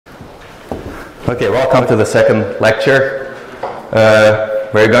Okay, welcome to the second lecture.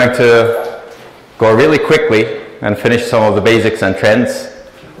 We're going to go really quickly and finish some of the basics and trends.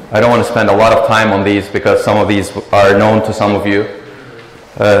 I don't want to spend a lot of time on these because some of these are known to some of you.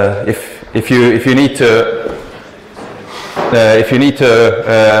 If you need to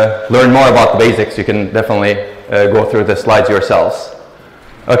learn more about the basics, you can definitely go through the slides yourselves.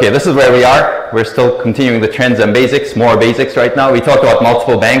 Okay, this is where we are. We're still continuing the trends and basics, more basics right now. We talked about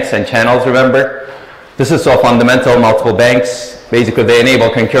multiple banks and channels, remember? This is so fundamental, multiple banks. Basically, they enable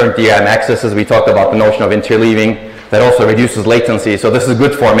concurrent DRAM accesses. We talked about the notion of interleaving. That also reduces latency. So this is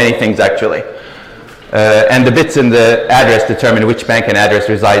good for many things, actually. And the bits in the address determine which bank an address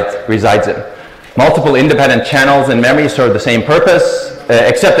resides in. Multiple independent channels in memory serve the same purpose,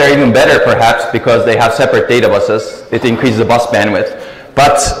 except they're even better, perhaps, because they have separate data buses. It increases the bus bandwidth.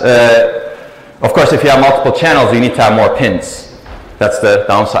 But, of course, if you have multiple channels, you need to have more pins. That's the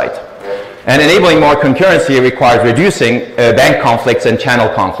downside. And enabling more concurrency requires reducing bank conflicts and channel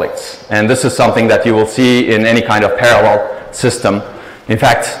conflicts. And this is something that you will see in any kind of parallel system. In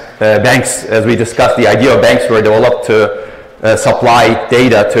fact, banks, as we discussed, the idea of banks were developed to supply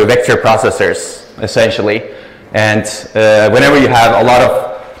data to vector processors, essentially. And whenever you have a lot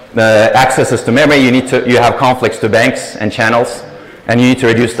of accesses to memory, you have conflicts to banks and channels, and you need to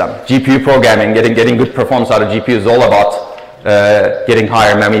reduce them. GPU programming, getting good performance out of GPU is all about getting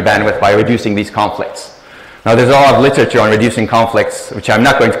higher memory bandwidth by reducing these conflicts. Now, there's a lot of literature on reducing conflicts, which I'm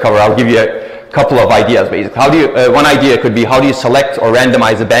not going to cover. I'll give you a couple of ideas, basically. One idea could be, how do you select or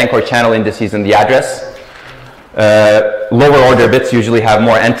randomize the bank or channel indices in the address? Lower order bits usually have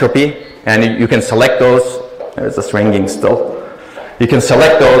more entropy, and you can select those. There's this ringing still. You can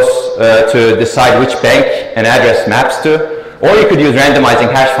select those to decide which bank an address maps to. Or you could use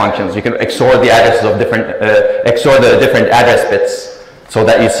randomizing hash functions. You can XOR the addresses of XOR the different address bits so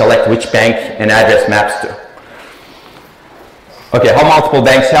that you select which bank an address maps to. Okay, how multiple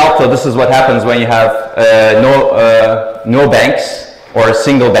banks help? So this is what happens when you have no banks or a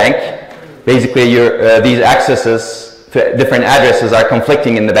single bank. Basically, these accesses to different addresses are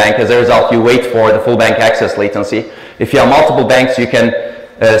conflicting in the bank. As a result, you wait for the full bank access latency. If you have multiple banks, you can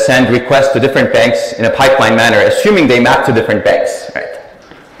send requests to different banks in a pipeline manner, assuming they map to different banks, right?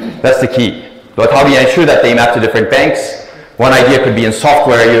 That's the key. But how do you ensure that they map to different banks? One idea could be in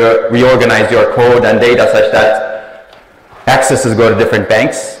software, you reorganize your code and data such that accesses go to different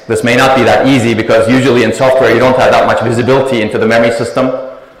banks. This may not be that easy because usually in software you don't have that much visibility into the memory system.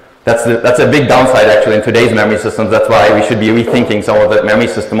 That's a big downside actually in today's memory systems. That's why we should be rethinking some of the memory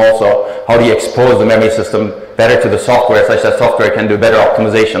system also. How do you expose the memory system better to the software such that software can do better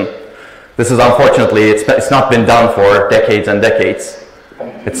optimization? This is unfortunately, it's not been done for decades and decades.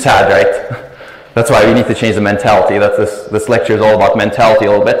 It's sad, right? That's why we need to change the mentality. This lecture is all about mentality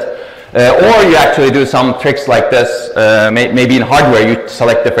a little bit. Or you actually do some tricks like this. Maybe in hardware you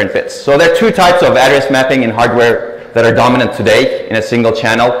select different bits. So there are two types of address mapping in hardware that are dominant today in a single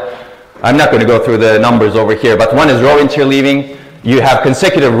channel. I'm not going to go through the numbers over here, but one is row interleaving. You have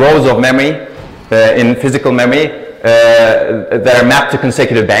consecutive rows of memory in physical memory that are mapped to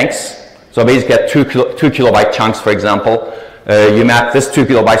consecutive banks. So basically at 2 kilobyte chunks, for example, you map this 2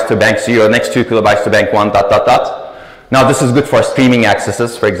 kilobytes to bank 0, next 2 kilobytes to bank 1, ... Now this is good for streaming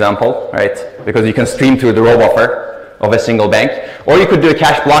accesses, for example, right? Because you can stream through the row buffer of a single bank. Or you could do a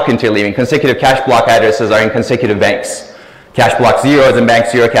cache block interleaving. Consecutive cache block addresses are in consecutive banks. Cache block 0 is in bank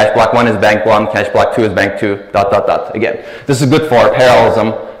 0, cache block 1 is bank 1, cache block 2 is bank 2, ... Again, this is good for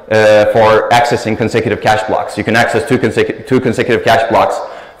parallelism for accessing consecutive cache blocks. You can access two consecutive cache blocks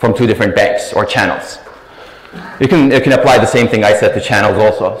from two different banks or channels. You can apply the same thing I said to channels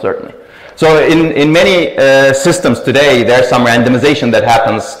also, certainly. So in many systems today, there's some randomization that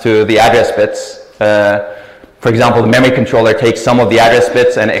happens to the address bits. For example, the memory controller takes some of the address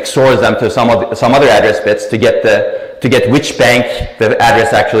bits and XORs them to some other address bits to get which bank the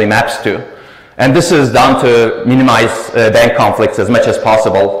address actually maps to. And this is done to minimize bank conflicts as much as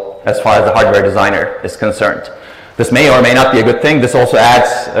possible as far as the hardware designer is concerned. This may or may not be a good thing. This also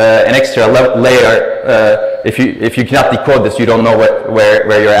adds an extra layer. If you cannot decode this, you don't know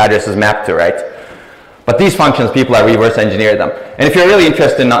where your address is mapped to, right? But these functions, people have reverse engineered them. And if you're really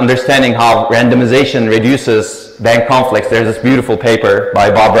interested in understanding how randomization reduces bank conflicts, there's this beautiful paper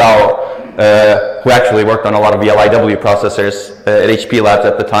by Bob Rao, who actually worked on a lot of VLIW processors at HP Labs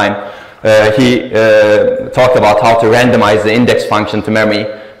at the time. He talked about how to randomize the index function to memory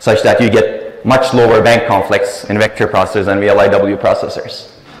such that you get much lower bank conflicts in vector processors and VLIW processors.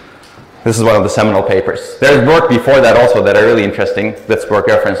 This is one of the seminal papers. There's work before that also that are really interesting. That's work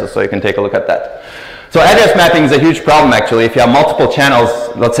references, so you can take a look at that. So address mapping is a huge problem actually. If you have multiple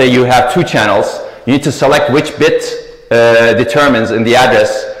channels, let's say you have two channels, you need to select which bit determines in the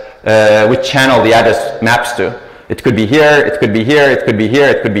address which channel the address maps to. It could be here, it could be here, it could be here,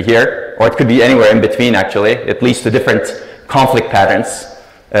 it could be here, or it could be anywhere in between actually. It leads to different conflict patterns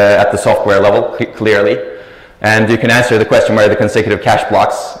at the software level, clearly. And you can answer the question where are the consecutive cache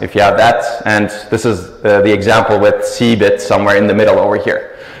blocks if you have that. And this is the example with C bit somewhere in the middle over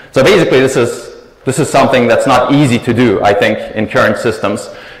here. So basically this is something that's not easy to do, I think, in current systems.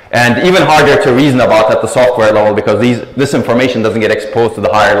 And even harder to reason about at the software level because this information doesn't get exposed to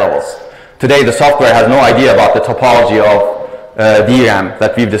the higher levels. Today the software has no idea about the topology of DRAM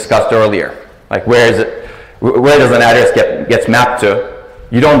that we've discussed earlier. Like where does an address gets mapped to?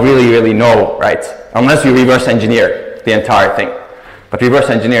 You don't really know, right? Unless you reverse engineer the entire thing. But reverse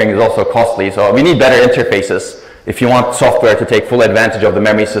engineering is also costly, so we need better interfaces if you want software to take full advantage of the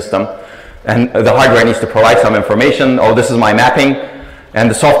memory system. And the hardware needs to provide some information. Oh, this is my mapping. And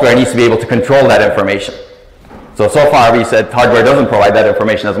the software needs to be able to control that information. So far we said hardware doesn't provide that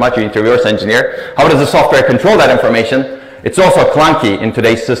information as much. You need to reverse engineer. How does the software control that information? It's also clunky in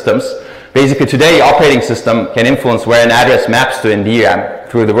today's systems. Basically today, operating system can influence where an address maps to in DRAM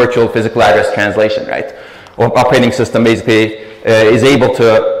through the virtual physical address translation, right? Or operating system basically is able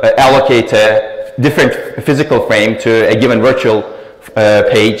to allocate a different physical frame to a given virtual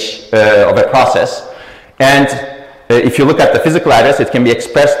page of a process. And if you look at the physical address, it can be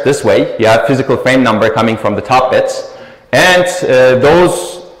expressed this way. You have physical frame number coming from the top bits. And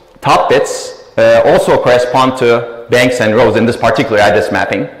those top bits also correspond to banks and rows in this particular address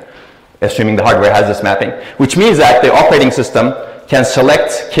mapping, assuming the hardware has this mapping, which means that the operating system can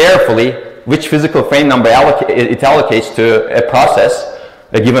select carefully which physical frame number it allocates to a process,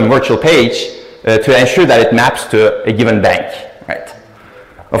 a given virtual page, to ensure that it maps to a given bank, right?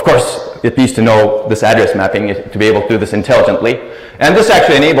 Of course, it needs to know this address mapping to be able to do this intelligently. And this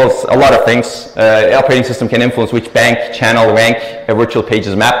actually enables a lot of things. The operating system can influence which bank, channel, rank a virtual page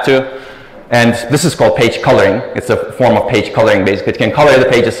is mapped to. And this is called page coloring. It's a form of page coloring, basically. It can color the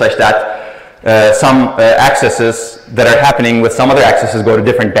pages such that some accesses that are happening with some other accesses go to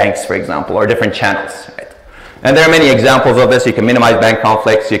different banks, for example, or different channels. Right? And there are many examples of this. You can minimize bank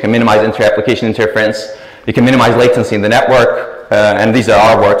conflicts. You can minimize inter-application interference. You can minimize latency in the network. And these are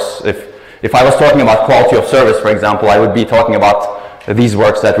our works. If I was talking about quality of service, for example, I would be talking about these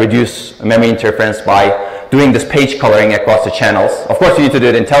works that reduce memory interference by doing this page coloring across the channels. Of course, you need to do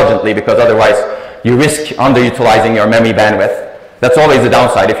it intelligently because otherwise you risk underutilizing your memory bandwidth. That's always the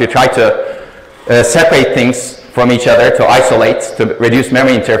downside. If you try to separate things from each other, to isolate, to reduce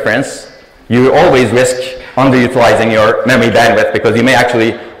memory interference, you always risk underutilizing your memory bandwidth because you may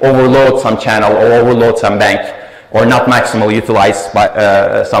actually overload some channel or overload some bank or not maximally utilize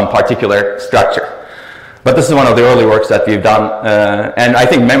by, some particular structure. But this is one of the early works that we've done, and I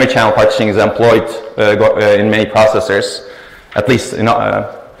think memory channel partitioning is employed in many processors. At least,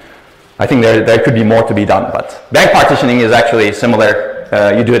 I think there could be more to be done, but bank partitioning is actually similar.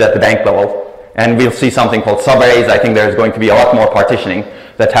 You do it at the bank level, and we'll see something called subarrays. I think there's going to be a lot more partitioning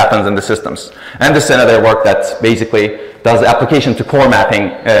that happens in the systems. And this is another work that basically does application to core mapping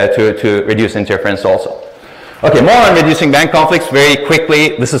to reduce interference also. Okay, more on reducing bank conflicts very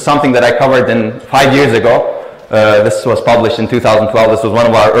quickly. This is something that I covered 5 years ago. This was published in 2012. This was one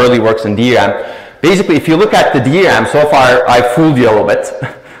of our early works in DRAM. Basically, if you look at the DRAM, so far I fooled you a little bit.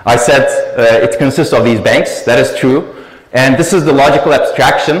 I said it consists of these banks. That is true. And this is the logical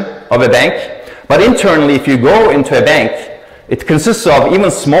abstraction of a bank. But internally, if you go into a bank, it consists of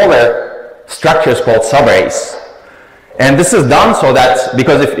even smaller structures called subarrays. And this is done so that,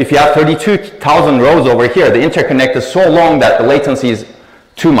 because if you have 32,000 rows over here, the interconnect is so long that the latency is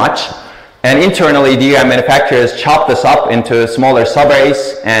too much. And internally, DRAM manufacturers chop this up into smaller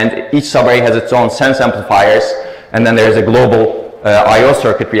subarrays, and each subarray has its own sense amplifiers, and then there's a global I/O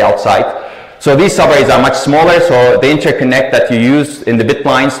circuitry outside. So these subarrays are much smaller, so the interconnect that you use in the bit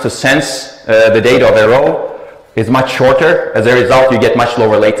lines to sense the data of a row is much shorter. As a result, you get much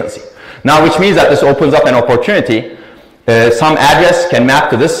lower latency. Now, which means that this opens up an opportunity. Some address can map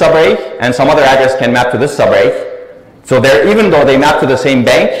to this subarray, and some other address can map to this subarray. So even though they map to the same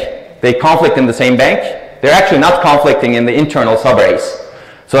bank, they conflict in the same bank, they're actually not conflicting in the internal subarrays.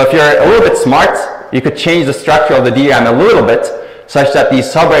 So if you're a little bit smart, you could change the structure of the DRAM a little bit, such that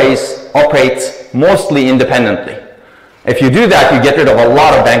these subarrays operate mostly independently. If you do that, you get rid of a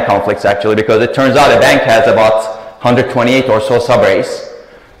lot of bank conflicts, actually, because it turns out a bank has about 128 or so subarrays.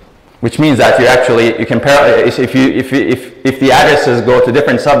 Which means that you can if the addresses go to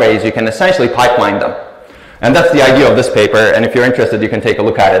different subarrays, you can essentially pipeline them. And that's the idea of this paper, and if you're interested, you can take a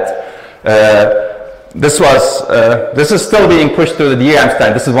look at it. this is still being pushed through the DRAM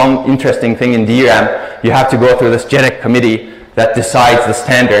standard. This is one interesting thing in DRAM. You have to go through this JEDEC committee that decides the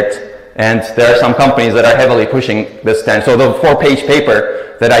standard, and there are some companies that are heavily pushing this standard. So the 4-page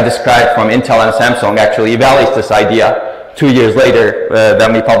paper that I described from Intel and Samsung actually evaluates this idea 2 years later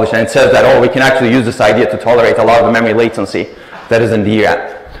than we published, and it says that, oh, we can actually use this idea to tolerate a lot of the memory latency that is in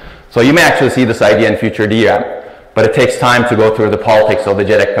DRAM. So you may actually see this idea in future DRAM, but it takes time to go through the politics of the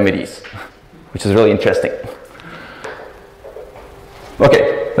JEDEC committees, which is really interesting.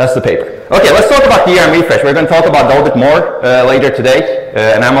 Okay, that's the paper. Okay, let's talk about DRAM refresh. We're going to talk about that a little bit more later today,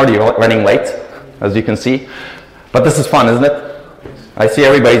 and I'm already running late, as you can see. But this is fun, isn't it? I see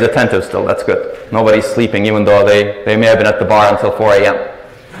everybody's attentive still. That's good. Nobody's sleeping, even though they may have been at the bar until 4 a.m.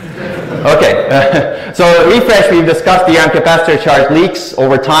 Okay, so refresh, we've discussed DRAM capacitor charge leaks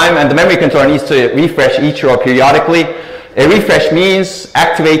over time, and the memory controller needs to refresh each row periodically. A refresh means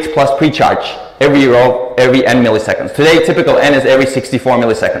activate plus pre-charge every row, every n milliseconds. Today, typical n is every 64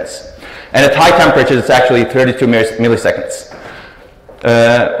 milliseconds. And at high temperatures, it's actually 32 milliseconds.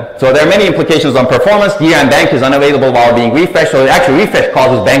 So there are many implications on performance. DRAM bank is unavailable while being refreshed. So actually, refresh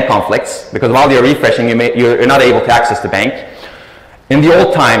causes bank conflicts, because while you're refreshing, you're not able to access the bank. In the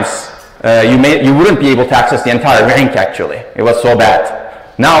old times, you wouldn't be able to access the entire rank, actually. It was so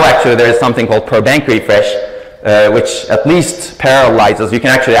bad. Now, actually, there is something called per bank refresh, which at least parallelizes. You can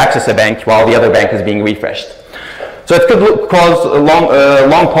actually access a bank while the other bank is being refreshed. So it could cause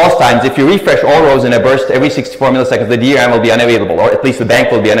long pause times. If you refresh all rows in a burst every 64 milliseconds, the DRAM will be unavailable, or at least the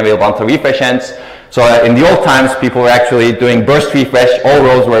bank will be unavailable until refresh ends. So in the old times, people were actually doing burst refresh. All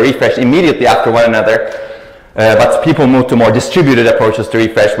rows were refreshed immediately after one another. But people moved to more distributed approaches to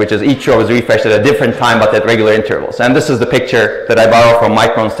refresh, which is each row is refreshed at a different time but at regular intervals. And this is the picture that I borrowed from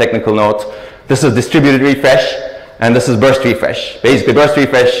Micron's technical note. This is distributed refresh, and this is burst refresh. Basically, burst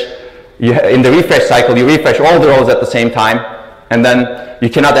refresh, in the refresh cycle, you refresh all the rows at the same time, and then you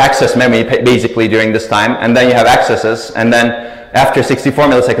cannot access memory basically during this time, and then you have accesses, and then after 64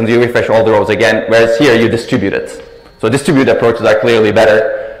 milliseconds, you refresh all the rows again, whereas here you distribute it. So distributed approaches are clearly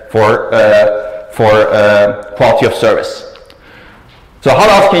better for quality of service. So how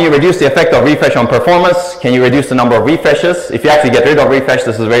else can you reduce the effect of refresh on performance? Can you reduce the number of refreshes? If you actually get rid of refresh,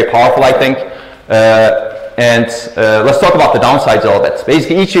 this is very powerful, I think. Let's talk about the downsides a little bit.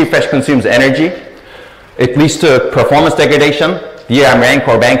 Basically, each refresh consumes energy. It leads to performance degradation. DRAM rank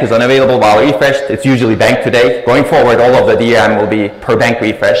or bank is unavailable while refreshed. It's usually bank today. Going forward, all of the DRAM will be per bank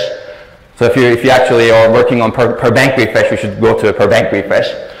refresh. So if you actually are working on per bank refresh, you should go to a per bank refresh.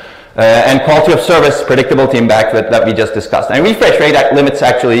 And quality of service, predictability impact that we just discussed. And refresh rate limits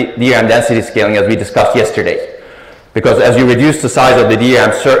actually DRAM density scaling, as we discussed yesterday. Because as you reduce the size of the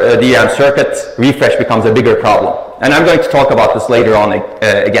DRAM circuit, refresh becomes a bigger problem. And I'm going to talk about this later on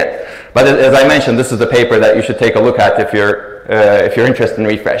again. But as I mentioned, this is the paper that you should take a look at if you're interested in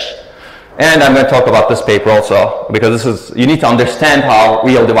refresh. And I'm going to talk about this paper also, because you need to understand how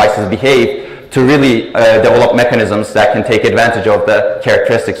real devices behave to really develop mechanisms that can take advantage of the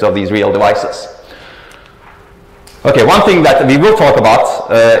characteristics of these real devices. Okay, one thing that we will talk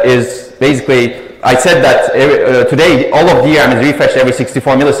about is basically, I said that today all of DRAM is refreshed every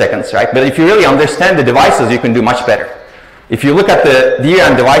 64 milliseconds, right? But if you really understand the devices, you can do much better. If you look at the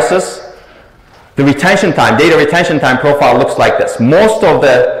DRAM devices, the retention time, data retention time profile looks like this. Most of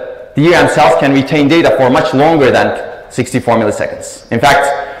the DRAM cells can retain data for much longer than 64 milliseconds. In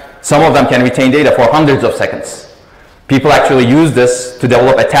fact, some of them can retain data for hundreds of seconds. People actually use this to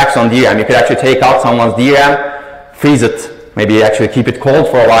develop attacks on DRAM. You could actually take out someone's DRAM, freeze it, maybe actually keep it cold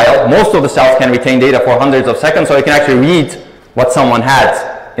for a while. Most of the cells can retain data for hundreds of seconds, so you can actually read what someone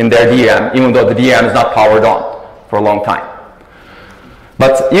had in their DRAM, even though the DRAM is not powered on for a long time.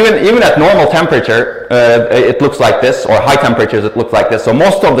 But even at normal temperature, it looks like this, or high temperatures, it looks like this. So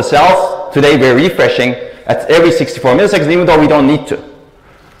most of the cells today we're refreshing at every 64 milliseconds, even though we don't need to.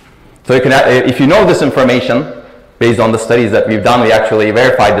 So you can, if you know this information, based on the studies that we've done, we actually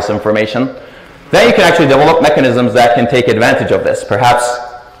verified this information, then you can actually develop mechanisms that can take advantage of this. Perhaps,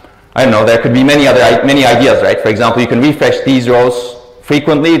 I don't know, there could be many ideas, right? For example, you can refresh these rows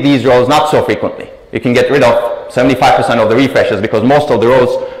frequently, these rows not so frequently. You can get rid of 75% of the refreshes because most of the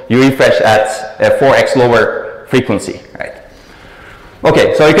rows you refresh at a 4x lower frequency, right?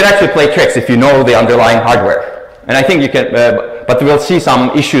 Okay, so you can actually play tricks if you know the underlying hardware. And I think you can, but we'll see some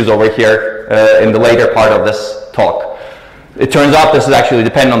issues over here in the later part of this talk. It turns out this is actually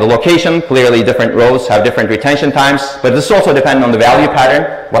dependent on the location. Clearly different rows have different retention times, but this is also dependent on the value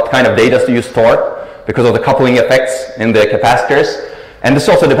pattern, what kind of data do you store, because of the coupling effects in the capacitors. And this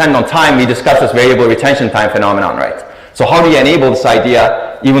also depends on time. We discussed this variable retention time phenomenon, right? So how do you enable this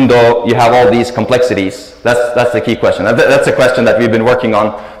idea even though you have all these complexities? That's the key question. That's a question that we've been working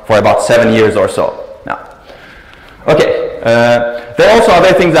on for about 7 years or so now. Okay, there are also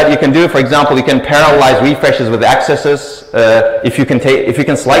other things that you can do. For example, you can parallelize refreshes with accesses. If you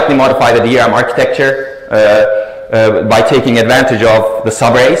can slightly modify the DRAM architecture by taking advantage of the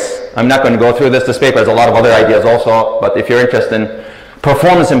subarrays. I'm not going to go through this. This paper has a lot of other ideas also, but if you're interested in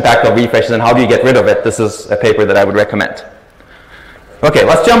performance impact of refreshes and how do you get rid of it, this is a paper that I would recommend. Okay,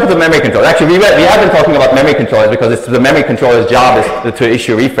 let's jump to memory controllers. Actually, we have been talking about memory controllers because it's the memory controller's job is to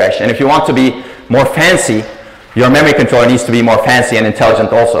issue refresh. And if you want to be more fancy, your memory controller needs to be more fancy and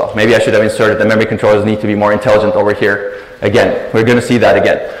intelligent also. Maybe I should have inserted the memory controllers need to be more intelligent over here. Again, we're going to see that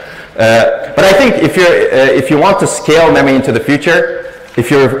again. But I think if you want to scale memory into the future, if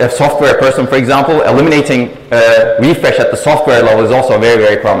you're a software person, for example, eliminating refresh at the software level is also very,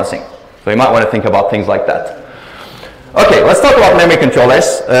 very promising. So you might want to think about things like that. Okay, let's talk about memory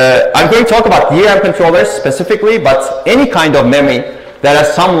controllers. I'm going to talk about DRAM controllers specifically, but any kind of memory that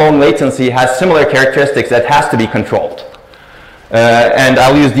has some low latency has similar characteristics that has to be controlled. And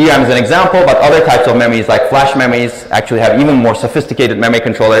I'll use DRAM as an example, but other types of memories like flash memories actually have even more sophisticated memory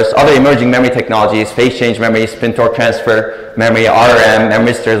controllers. Other emerging memory technologies, phase change memory, spin torque transfer memory, RRAM,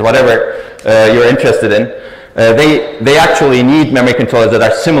 memristors, whatever you're interested in, they actually need memory controllers that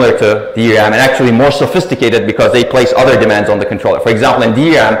are similar to DRAM and actually more sophisticated because they place other demands on the controller. For example, in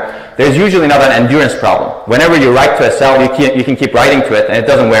DRAM, there's usually not an endurance problem. Whenever you write to a cell, you can keep writing to it and it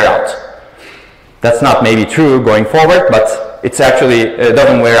doesn't wear out. That's not maybe true going forward, but it's actually, it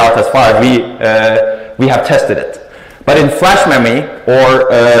doesn't wear out as far as we have tested it. But in flash memory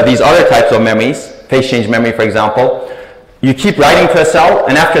or these other types of memories, phase change memory for example, you keep writing to a cell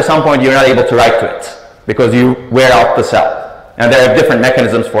and after some point you're not able to write to it because you wear out the cell. And there are different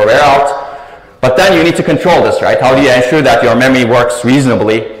mechanisms for wear out, but then you need to control this, right? How do you ensure that your memory works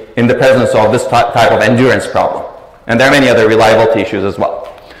reasonably in the presence of this type of endurance problem? And there are many other reliability issues as well.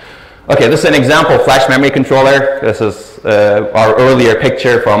 Okay, this is an example flash memory controller. This is our earlier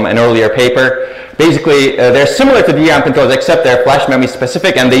picture from an earlier paper. Basically, they're similar to DRAM controllers except they're flash memory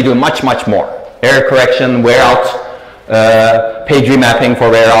specific and they do much, much more. Error correction, wear out, page remapping for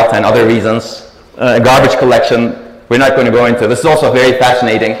wear out and other reasons. Garbage collection, we're not going to go into. This is also very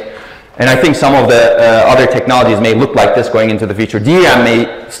fascinating. And I think some of the other technologies may look like this going into the future. DRAM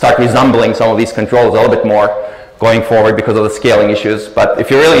may start resembling some of these controls a little bit more going forward because of the scaling issues. But if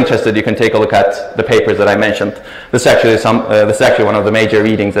you're really interested, you can take a look at the papers that I mentioned. This is actually one of the major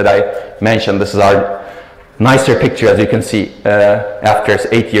readings that I mentioned. This is our nicer picture, as you can see, after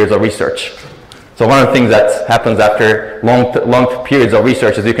 8 years of research. So one of the things that happens after long periods of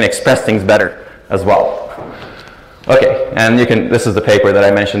research is you can express things better as well. Okay, and this is the paper that I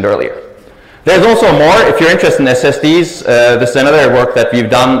mentioned earlier. There's also more. If you're interested in SSDs, this is another work that we've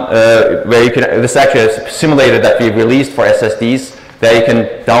done where you can, this is actually a simulator that we've released for SSDs that you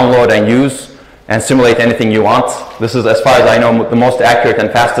can download and use and simulate anything you want. This is, as far as I know, the most accurate and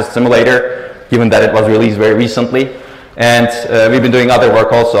fastest simulator, given that it was released very recently. And we've been doing other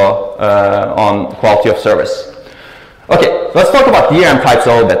work also on quality of service. Okay, let's talk about DRAM types a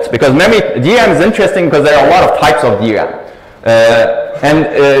little bit, because DRAM is interesting because there are a lot of types of DRAM. And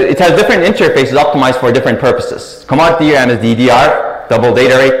it has different interfaces optimized for different purposes. Commodity DRAM is DDR, double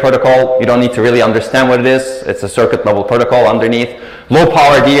data rate protocol. You don't need to really understand what it is. It's a circuit level protocol underneath. Low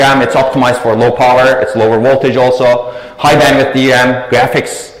power DRAM, it's optimized for low power. It's lower voltage also. High bandwidth DRAM,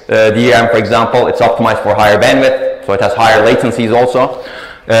 graphics DRAM for example, it's optimized for higher bandwidth, so it has higher latencies also.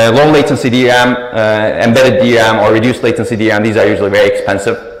 Low latency DRAM, embedded DRAM or reduced latency DRAM, these are usually very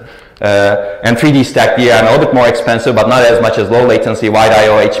expensive. And 3D stack DRAM, a little bit more expensive, but not as much as low latency, wide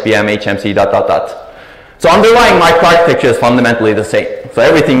I/O, HBM, HMC, ... So underlying microarchitecture is fundamentally the same. So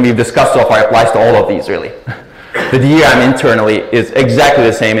everything we've discussed so far applies to all of these, really. The DRAM internally is exactly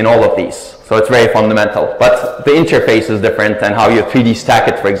the same in all of these. So it's very fundamental. But the interface is different, and how you 3D stack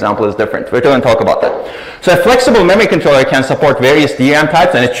it, for example, is different. We're going to talk about that. So a flexible memory controller can support various DRAM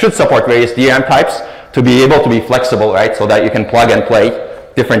types, and it should support various DRAM types to be able to be flexible, right? So that you can plug and play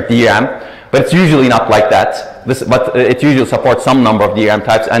different DRAM, but it's usually not like that. But it usually supports some number of DRAM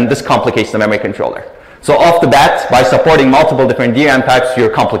types, and this complicates the memory controller. So off the bat, by supporting multiple different DRAM types, you're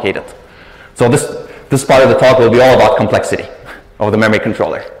complicated. So this part of the talk will be all about complexity of the memory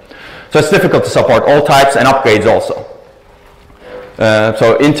controller. So it's difficult to support all types and upgrades also.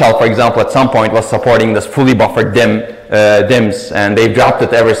 So Intel, for example, at some point was supporting this fully buffered DIMMs, and they've dropped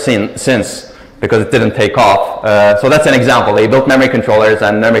it ever since because it didn't take off. So that's an example. They built memory controllers,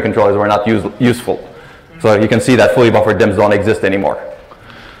 and memory controllers were not useful. So you can see that fully buffered DIMMs don't exist anymore.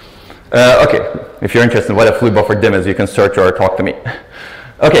 Okay, if you're interested in what a fully buffered DIMM is, you can search or talk to me.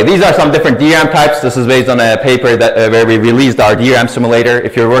 Okay, these are some different DRAM types. This is based on a paper that, where we released our DRAM simulator.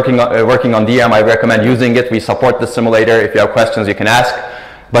 If you're working on DRAM, I recommend using it. We support the simulator. If you have questions, you can ask.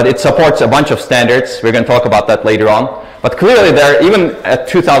 But it supports a bunch of standards. We're going to talk about that later on. But clearly, even at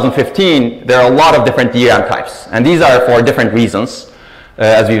 2015, there are a lot of different DRAM types. And these are for different reasons,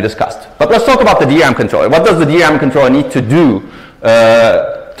 as we've discussed. But let's talk about the DRAM controller. What does the DRAM controller need to do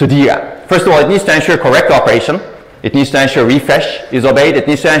to DRAM? First of all, it needs to ensure correct operation. It needs to ensure refresh is obeyed. It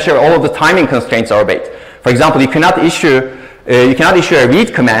needs to ensure all of the timing constraints are obeyed. For example, you cannot issue a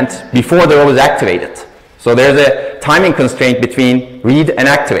read command before the row is activated. So there's a timing constraint between read and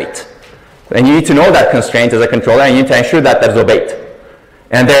activate. And you need to know that constraint as a controller, and you need to ensure that that's obeyed.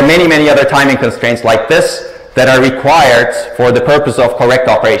 And there are many, many other timing constraints like this that are required for the purpose of correct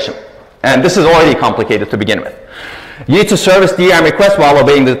operation. And this is already complicated to begin with. You need to service DRAM requests while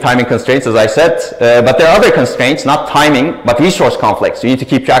obeying the timing constraints, as I said, but there are other constraints, not timing, but resource conflicts. You need to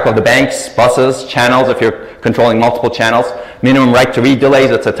keep track of the banks, buses, channels, if you're controlling multiple channels, minimum write to read delays,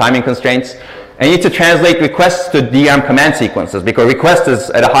 that's a timing constraints. And you need to translate requests to DRAM command sequences, because request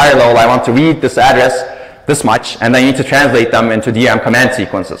is at a higher level, I want to read this address this much, and then you need to translate them into DRAM command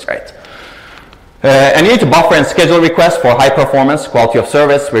sequences, right? And you need to buffer and schedule requests for high performance, quality of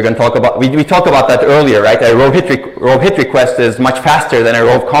service. We're going to talk about, we talked about that earlier, right? A row hit request is much faster than a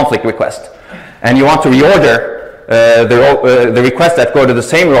row conflict request. And you want to reorder the requests that go to the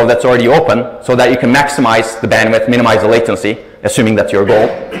same row that's already open so that you can maximize the bandwidth, minimize the latency, assuming that's your goal.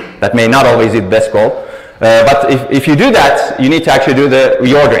 That may not always be the best goal. But if you do that, you need to actually do the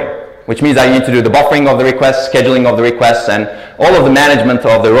reordering, which means that you need to do the buffering of the requests, scheduling of the requests, and all of the management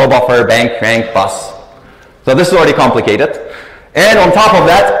of the row buffer, bank, rank, bus. So this is already complicated. And on top of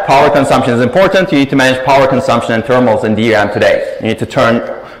that, power consumption is important. You need to manage power consumption and terminals in DRAM today. You need to turn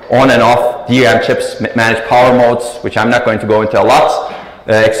on and off DRAM chips, manage power modes, which I'm not going to go into a lot,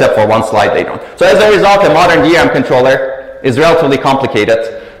 except for one slide later on. So as a result, a modern DRAM controller is relatively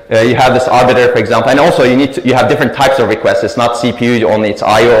complicated. You have this arbiter, for example, and also you have different types of requests. It's not CPU only, it's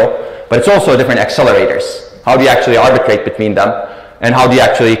I/O, but it's also different accelerators. How do you actually arbitrate between them, and how do you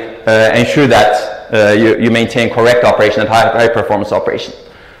actually ensure that you maintain correct operation and high performance operation?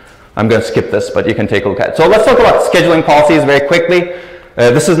 I'm going to skip this, but you can take a look at it. So let's talk about scheduling policies very quickly.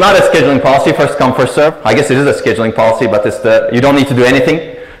 This is not a scheduling policy, first come, first serve. I guess it is a scheduling policy, but it's you don't need to do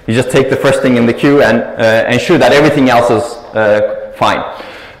anything. You just take the first thing in the queue and ensure that everything else is fine.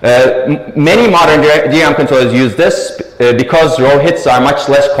 Many modern DRAM controllers use this because row hits are much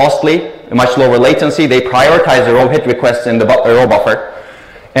less costly, much lower latency. They prioritize the row hit requests in the row buffer.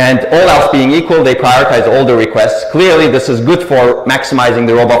 And all else being equal, they prioritize older requests. Clearly, this is good for maximizing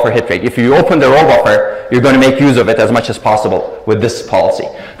the row buffer hit rate. If you open the row buffer, you're going to make use of it as much as possible with this policy.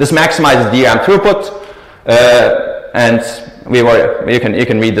 This maximizes DRAM throughput, and you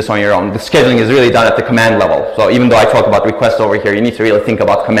can read this on your own. The scheduling is really done at the command level. So even though I talk about requests over here, you need to really think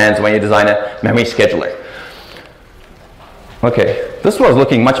about commands when you design a memory scheduler. Okay, this was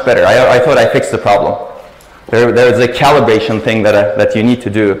looking much better. I thought I fixed the problem. There's a calibration thing that you need to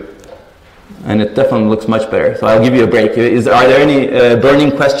do, and it definitely looks much better. So I'll give you a break. Are there any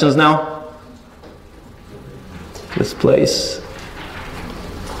burning questions now? This place.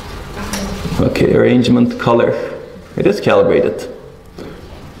 Okay, arrangement, color. It is calibrated.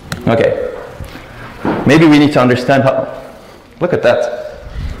 Okay. Maybe we need to understand how. Look at that.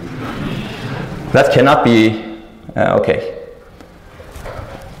 That cannot be. Okay.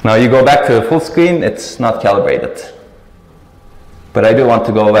 Now you go back to full screen, it's not calibrated. But I do want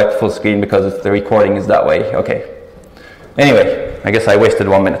to go back to full screen because the recording is that way. Okay. Anyway, I guess I wasted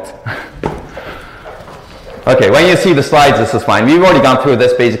 1 minute. Okay, when you see the slides, this is fine. We've already gone through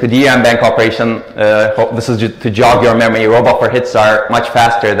this, basically DRAM bank operation. This is to jog your memory. Row buffer hits are much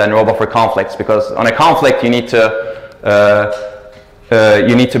faster than row buffer conflicts, because on a conflict you need to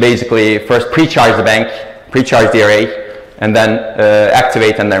basically first pre-charge the bank, pre-charge the array, and then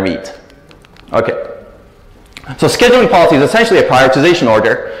activate and then read. Okay. So scheduling policy is essentially a prioritization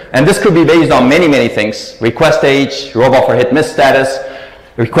order, and this could be based on many, many things. Request age, row buffer hit miss status,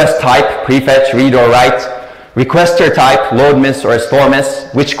 request type, prefetch, read or write, requester type, load miss or store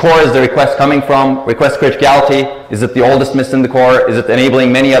miss, which core is the request coming from, request criticality, is it the oldest miss in the core, is it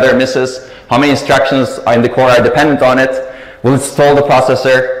enabling many other misses, how many instructions in the core are dependent on it, will it stall the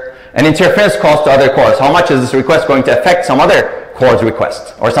processor, and interference cost to other cores. How much is this request going to affect some other core's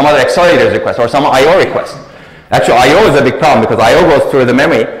request, or some other accelerator's request, or some I/O request? Actually, I/O is a big problem because I/O goes through the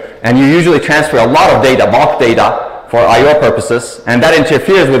memory, and you usually transfer a lot of data, bulk data, for I/O purposes, and that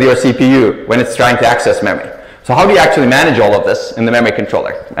interferes with your CPU when it's trying to access memory. So how do you actually manage all of this in the memory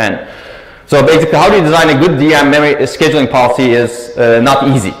controller? And So basically, how do you design a good DRAM memory scheduling policy is not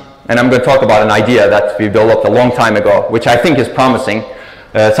easy. And I'm going to talk about an idea that we developed a long time ago, which I think is promising.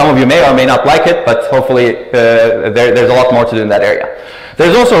 Some of you may or may not like it, but hopefully there's a lot more to do in that area.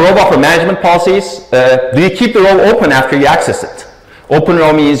 There's also row buffer management policies. Do you keep the row open after you access it? Open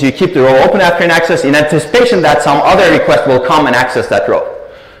row means you keep the row open after an access in anticipation that some other request will come and access that row.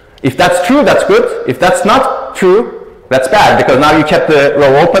 If that's true, that's good. If that's not true, that's bad, because now you kept the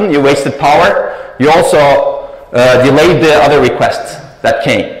row open, you wasted power, you also delayed the other requests that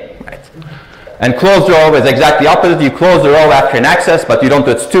came. And closed row is exactly the opposite. You close the row after an access, but you don't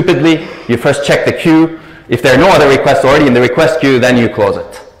do it stupidly. You first check the queue. If there are no other requests already in the request queue, then you close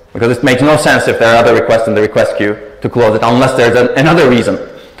it. Because it makes no sense if there are other requests in the request queue to close it, unless there's another reason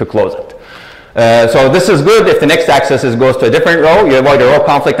to close it. So this is good. If the next access goes to a different row, you avoid a row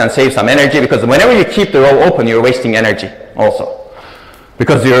conflict and save some energy, because whenever you keep the row open, you're wasting energy also.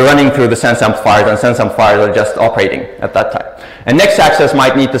 Because you're running through the sense amplifiers, and sense amplifiers are just operating at that time. And next access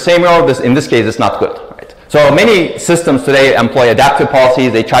might need the same row. In this case, it's not good. Right? So many systems today employ adaptive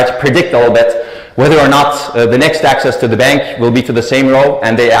policies. They try to predict a little bit whether or not the next access to the bank will be to the same row,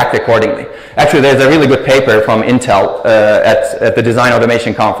 and they act accordingly. Actually, there's a really good paper from Intel at the Design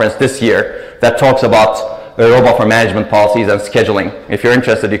Automation Conference this year that talks about row buffer management policies and scheduling. If you're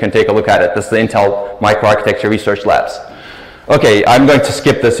interested, you can take a look at it. This is the Intel Microarchitecture Research Labs. Okay, I'm going to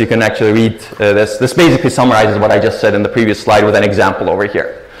skip this. You can actually read this. This basically summarizes what I just said in the previous slide with an example over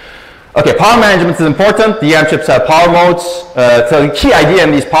here. Okay, power management is important. DRAM chips have power modes. So the key idea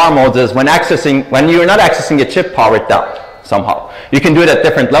in these power modes is when you're not accessing a chip, power it down somehow. You can do it at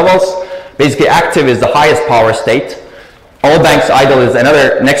different levels. Basically, active is the highest power state. All banks idle is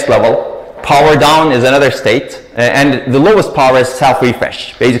another next level. Power down is another state. And the lowest power is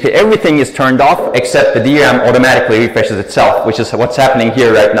self-refresh. Basically, everything is turned off except the DRAM automatically refreshes itself, which is what's happening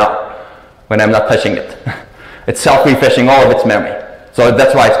here right now when I'm not touching it. It's self-refreshing all of its memory. So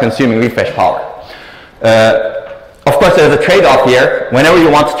that's why it's consuming refresh power. Of course, there's a trade-off here. Whenever you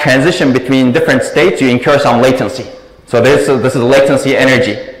want to transition between different states, you incur some latency. So this is a latency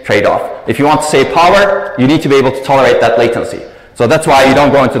energy trade-off. If you want to save power, you need to be able to tolerate that latency. So that's why you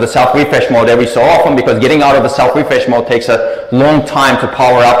don't go into the self-refresh mode every so often, because getting out of the self-refresh mode takes a long time to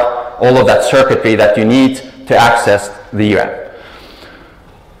power up all of that circuitry that you need to access the DRAM.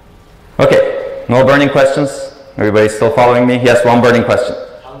 Okay, no burning questions? Everybody still following me? Yes, one burning question.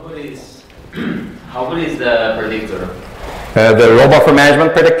 How good is the predictor? The row buffer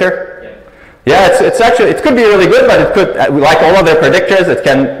management predictor? Yeah, it could be really good, but it could, like all other predictors, it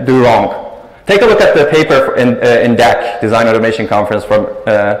can do wrong. Take a look at the paper in DAC, Design Automation Conference from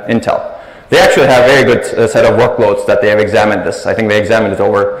Intel. They actually have a very good set of workloads that they have examined this. I think they examined it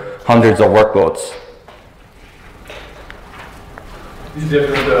over hundreds of workloads. These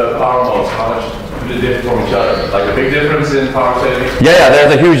different power modes, how much do they differ from each other? Like a big difference in power saving? Yeah,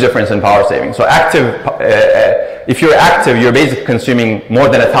 there's a huge difference in power saving. So active, if you're active, you're basically consuming more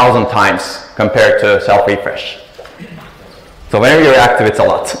than 1,000 times compared to self-refresh. So whenever you're active, it's a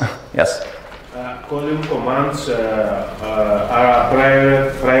lot. Yes? Column commands are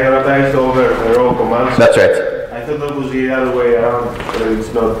prioritized over row commands. That's right. I thought that was the other way around.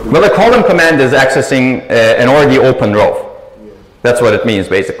 It's not. Well, the column command is accessing an already open row. That's what it means,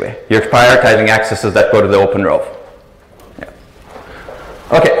 basically. You're prioritizing accesses that go to the open row. Yeah.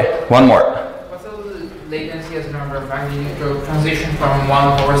 Okay, one more. What's the latency as a number of times you need to transition from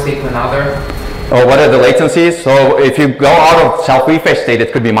one power state to another? Oh, what are the latencies? So if you go out of self-refresh state,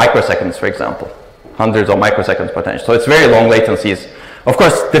 it could be microseconds, for example. Hundreds of microseconds potential. So it's very long latencies. Of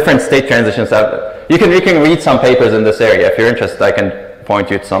course, different state transitions have. You can read some papers in this area. If you're interested, I can point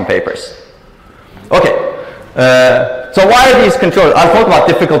you to some papers. Okay. So why are these controls? I'll talk about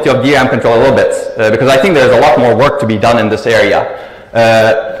difficulty of DRAM control a little bit because I think there's a lot more work to be done in this area.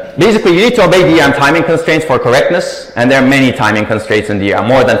 Basically, you need to obey DRAM timing constraints for correctness, and there are many timing constraints in DRAM,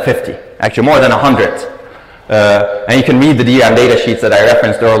 more than 50, actually more than 100. And you can read the DRAM data sheets that I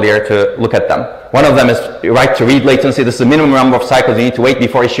referenced earlier to look at them. One of them is write to read latency. This is the minimum number of cycles you need to wait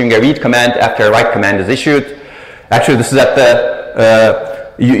before issuing a read command after a write command is issued. Actually, this is at the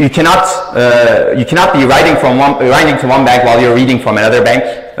you cannot be writing to one bank while you're reading from another bank.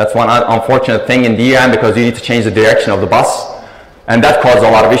 That's one unfortunate thing in DRAM because you need to change the direction of the bus, and that causes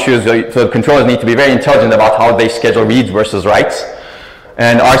a lot of issues. So the controllers need to be very intelligent about how they schedule reads versus writes.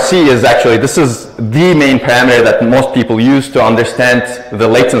 And RC is actually, this is the main parameter that most people use to understand the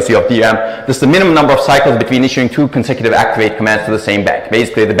latency of DRAM. This is the minimum number of cycles between issuing 2 consecutive activate commands to the same bank.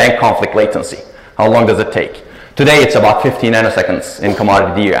 Basically, the bank conflict latency. How long does it take? Today, it's about 15 nanoseconds in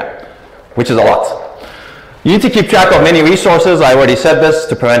commodity DRAM, which is a lot. You need to keep track of many resources. I already said this,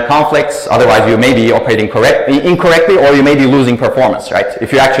 to prevent conflicts. Otherwise, you may be operating incorrectly, or you may be losing performance, right?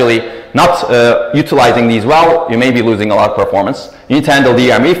 If you're actually not utilizing these well, you may be losing a lot of performance. You need to handle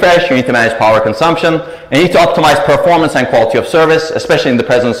DRAM refresh, you need to manage power consumption, and you need to optimize performance and quality of service, especially in the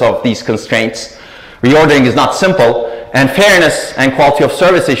presence of these constraints. Reordering is not simple, and fairness and quality of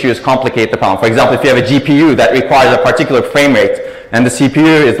service issues complicate the problem. For example, if you have a GPU that requires a particular frame rate, and the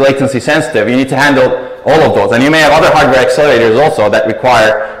CPU is latency sensitive, you need to handle all of those. And you may have other hardware accelerators also that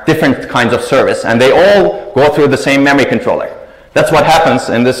require different kinds of service, and they all go through the same memory controller. That's what happens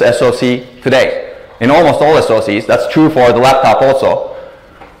in this SoC today. In almost all SoCs, that's true for the laptop also.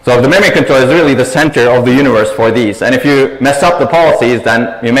 So the memory controller is really the center of the universe for these. And if you mess up the policies,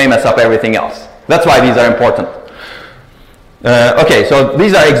 then you may mess up everything else. That's why these are important. Okay, so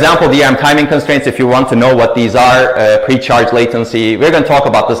these are example DRAM timing constraints if you want to know what these are. Pre-charge latency. We're going to talk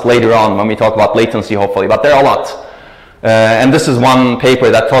about this later on when we talk about latency, hopefully, but there are a lot. And this is one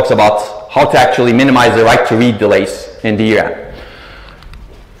paper that talks about how to actually minimize the write-to-read delays in DRAM.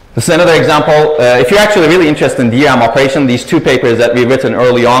 This is another example. If you're actually really interested in DRAM operation, these two papers that we've written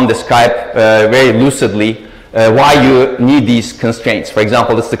early on describe very lucidly why you need these constraints. For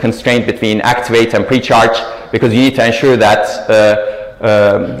example, this is the constraint between activate and pre-charge, because you need to ensure that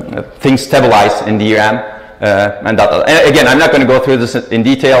things stabilize in DRAM. And again, I'm not going to go through this in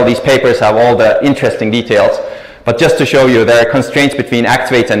detail. These papers have all the interesting details. But just to show you, there are constraints between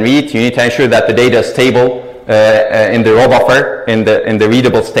activate and read. You need to ensure that the data is stable in the row buffer, in the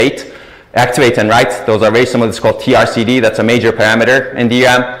readable state. Activate and write, those are very similar. It's called TRCD. That's a major parameter in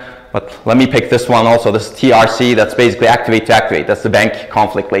DRAM. But let me pick this one also. This is TRC. That's basically activate to activate. That's the bank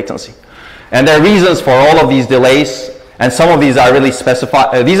conflict latency. And there are reasons for all of these delays. And some of these are really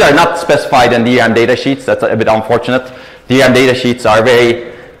specified. These are not specified in DRAM data sheets. That's a bit unfortunate. DRAM data sheets are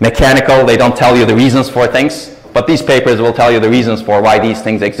very mechanical. They don't tell you the reasons for things. But these papers will tell you the reasons for why these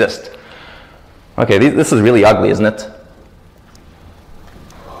things exist. Okay, this is really ugly, isn't it?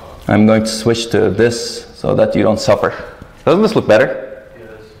 I'm going to switch to this so that you don't suffer. Doesn't this look better?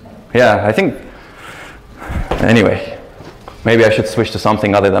 Yeah, I think, anyway, maybe I should switch to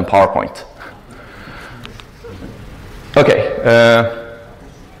something other than PowerPoint. Okay,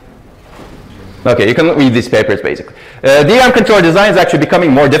 okay, you can read these papers basically. DRAM controller design is actually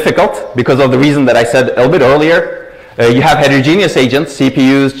becoming more difficult because of the reason that I said a little bit earlier. You have heterogeneous agents,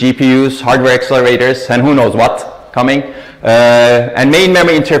 CPUs, GPUs, hardware accelerators, and who knows what coming. And main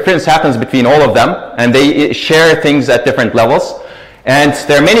memory interference happens between all of them, and they share things at different levels. And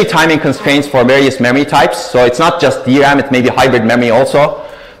there are many timing constraints for various memory types. So it's not just DRAM, it may be hybrid memory also.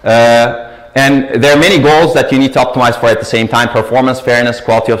 And there are many goals that you need to optimize for at the same time: performance, fairness,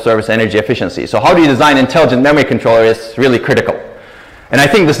 quality of service, energy efficiency. So how do you design intelligent memory controller is really critical. And I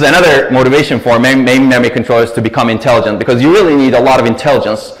think this is another motivation for main memory controllers to become intelligent, because you really need a lot of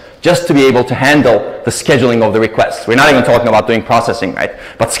intelligence just to be able to handle the scheduling of the requests. We're not even talking about doing processing, right?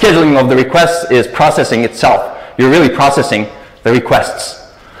 But scheduling of the requests is processing itself. You're really processing the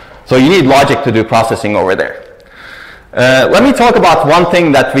requests. So you need logic to do processing over there. Let me talk about one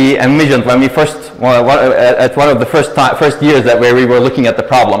thing that we envisioned when we at one of the first years that where we were looking at the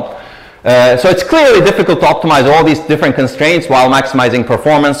problem. So it's clearly difficult to optimize all these different constraints while maximizing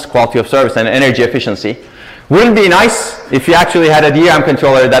performance, quality of service, and energy efficiency. Wouldn't it be nice if you actually had a DRAM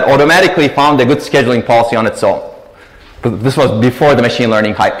controller that automatically found a good scheduling policy on its own? But this was before the machine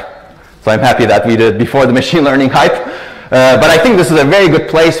learning hype. So I'm happy that we did before the machine learning hype. But I think this is a very good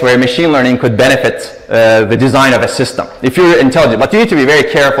place where machine learning could benefit the design of a system. If you're intelligent, but you need to be very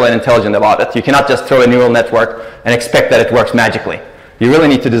careful and intelligent about it. You cannot just throw a neural network and expect that it works magically. You really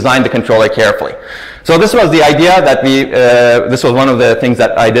need to design the controller carefully. So this was the idea that this was one of the things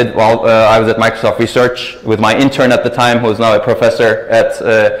that I did while I was at Microsoft Research with my intern at the time, who is now a professor at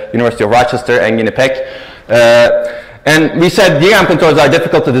University of Rochester, Engin İpek. And we said DRAM controllers are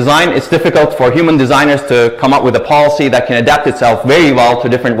difficult to design. It's difficult for human designers to come up with a policy that can adapt itself very well to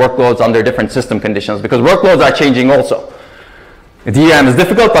different workloads under different system conditions, because workloads are changing also. DRAM is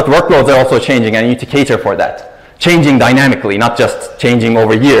difficult, but workloads are also changing, and you need to cater for that. Changing dynamically, not just changing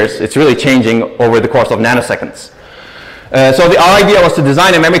over years. It's really changing over the course of nanoseconds. So our idea was to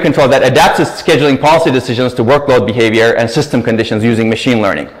design a memory controller that adapts its scheduling policy decisions to workload behavior and system conditions using machine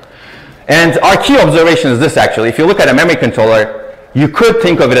learning. And our key observation is this, actually. If you look at a memory controller, you could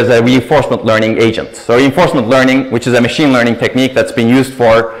think of it as a reinforcement learning agent. So reinforcement learning, which is a machine learning technique that's been used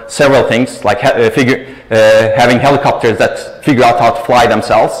for several things, like having helicopters that figure out how to fly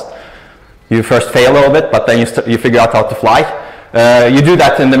themselves. You first fail a little bit, but then you figure out how to fly. You do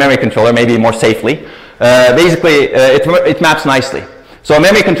that in the memory controller, maybe more safely. Basically, it maps nicely. So a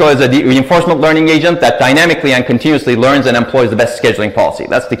memory controller is a reinforcement learning agent that dynamically and continuously learns and employs the best scheduling policy.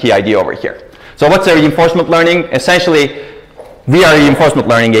 That's the key idea over here. So what's a reinforcement learning? Essentially, we are reinforcement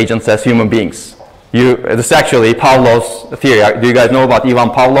learning agents as human beings. This is actually Pavlov's theory. Do you guys know about Ivan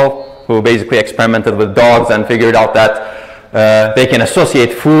Pavlov, who basically experimented with dogs and figured out that they can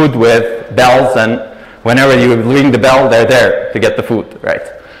associate food with bells, and whenever you ring the bell, they're there to get the food, right?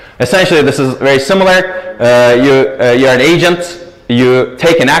 Essentially, this is very similar. You're an agent. You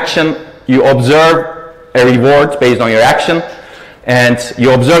take an action, you observe a reward based on your action, and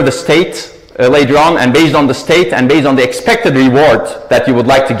you observe the state later on, and based on the state and based on the expected reward that you would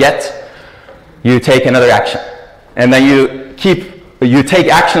like to get, you take another action. And then you take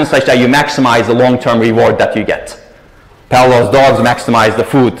action such that you maximize the long-term reward that you get. Pavlov's dogs maximize the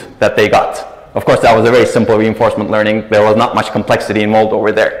food that they got. Of course, that was a very simple reinforcement learning. There was not much complexity involved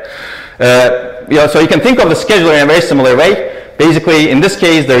over there. So you can think of the scheduler in a very similar way. Basically, in this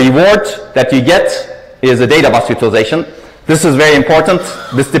case, the reward that you get is a data bus utilization. This is very important.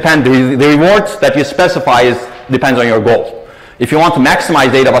 This depends. The reward that you specify depends on your goal. If you want to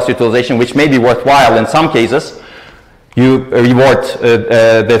maximize data bus utilization, which may be worthwhile in some cases, you reward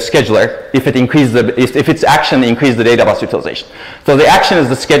the scheduler if its action increases the data bus utilization. So the action is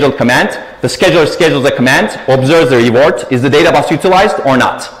the scheduled command. The scheduler schedules the command, observes the reward. Is the data bus utilized or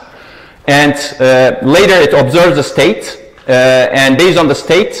not? And later it observes the state. And based on the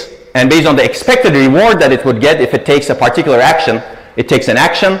state and based on the expected reward that it would get if it takes a particular action, it takes an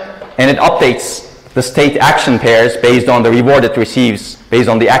action and it updates the state action pairs based on the reward it receives based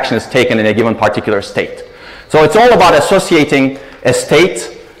on the action is taken in a given particular state. So it's all about associating a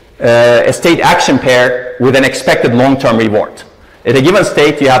state action pair with an expected long-term reward. At a given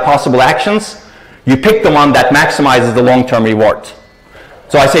state, you have possible actions. You pick the one that maximizes the long-term reward.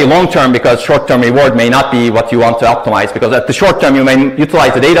 So I say long-term because short-term reward may not be what you want to optimize, because at the short term you may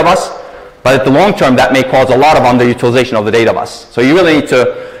utilize the data bus, but at the long term that may cause a lot of underutilization of the data bus. So you really need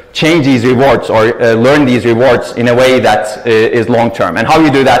to change these rewards or learn these rewards in a way that is long-term. And how you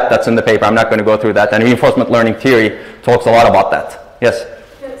do that, that's in the paper. I'm not going to go through that. And reinforcement learning theory talks a lot about that. Yes?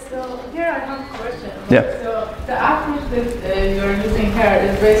 Yeah, so here I have a question. Yeah. So the approach that you're using here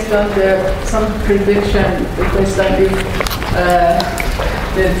is based on some prediction based on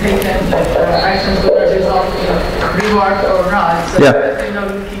the taken actions whether result in reward or not. So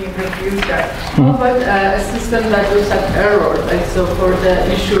looking in the future. How about a system that looks at error, like so for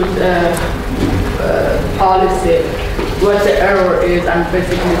the issued policy, what the error is and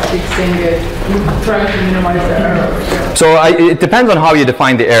basically fixing it, trying to minimize the error. So it depends on how you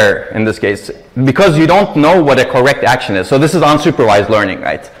define the error in this case, because you don't know what a correct action is. So this is unsupervised learning,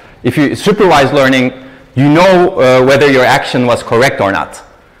 right? If you supervise learning, you know whether your action was correct or not.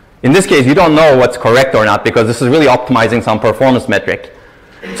 In this case, you don't know what's correct or not because this is really optimizing some performance metric.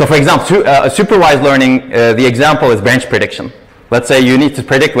 So for example, supervised learning, the example is branch prediction. Let's say you need to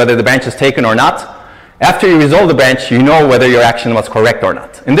predict whether the branch is taken or not. After you resolve the branch, you know whether your action was correct or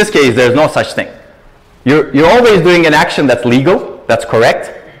not. In this case, there's no such thing. You're always doing an action that's legal, that's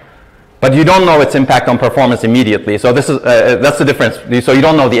correct, but you don't know its impact on performance immediately. So this is, that's the difference. So you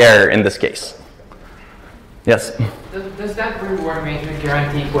don't know the error in this case. Yes? Does that reward matrix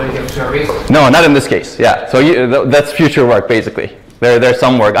guarantee quality of service? No, not in this case. Yeah, so that's future work basically. There's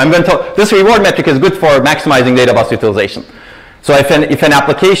some work. I'm going to. This reward metric is good for maximizing data bus utilization. So if an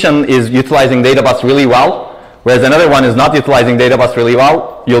application is utilizing data bus really well, whereas another one is not utilizing data bus really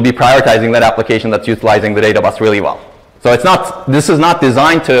well, you'll be prioritizing that application that's utilizing the data bus really well. So it's not. This is not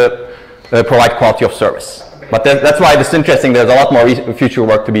designed to provide quality of service. But that's why this is interesting. There's a lot more future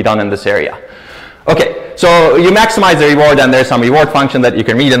work to be done in this area. Okay, so you maximize the reward, and there's some reward function that you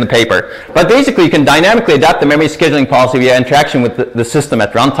can read in the paper. But basically, you can dynamically adapt the memory scheduling policy via interaction with the system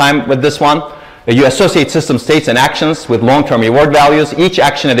at runtime with this one. You associate system states and actions with long-term reward values. Each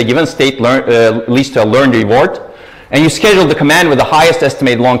action at a given state leads to a learned reward. And you schedule the command with the highest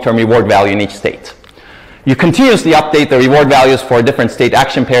estimated long-term reward value in each state. You continuously update the reward values for different state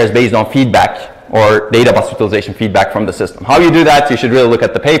action pairs based on feedback or data bus utilization feedback from the system. How you do that, you should really look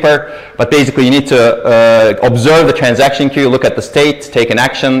at the paper, but basically you need to observe the transaction queue, look at the state, take an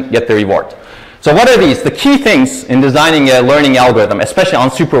action, get the reward. So what are these? The key things in designing a learning algorithm, especially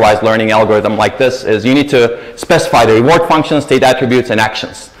unsupervised learning algorithm like this, is you need to specify the reward function, state attributes, and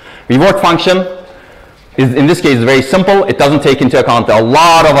actions. Reward function is, in this case, very simple. It doesn't take into account a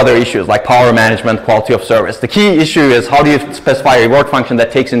lot of other issues like power management, quality of service. The key issue is how do you specify a reward function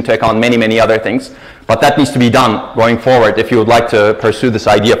that takes into account many, many other things. But that needs to be done going forward if you would like to pursue this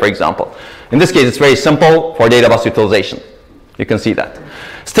idea, for example. In this case, it's very simple for data bus utilization. You can see that.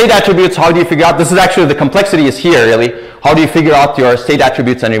 State attributes, how do you figure out? This is actually, the complexity is here, really. How do you figure out your state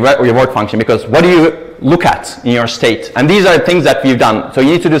attributes and your reward function? Because what do you look at in your state? And these are things that we've done. So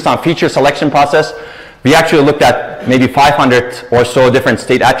you need to do some feature selection process. We actually looked at maybe 500 or so different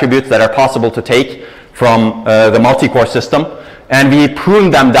state attributes that are possible to take from the multi-core system. And we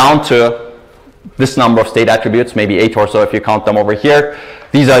pruned them down to this number of state attributes, maybe 8 or so if you count them over here.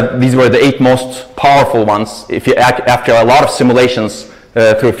 These were the 8 most powerful ones if you after a lot of simulations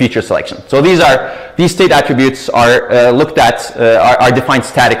through feature selection. So these state attributes are looked at, are defined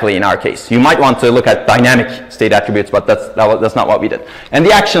statically in our case. You might want to look at dynamic state attributes, but that's not what we did. And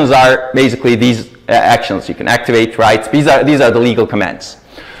the actions are basically these actions. You can activate, write. These are the legal commands.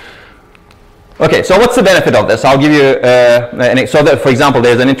 Okay, so what's the benefit of this? I'll give you, for example,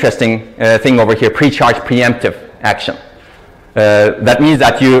 there's an interesting thing over here, pre-charge preemptive action. That means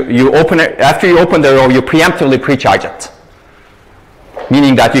that you open it, after you open the row, you preemptively pre-charge it.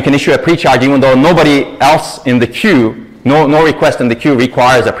 Meaning that you can issue a pre-charge even though nobody else in the queue, no request in the queue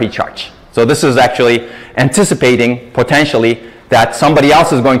requires a pre-charge. So this is actually anticipating potentially that somebody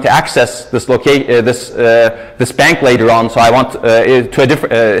else is going to access this this bank later on. So I want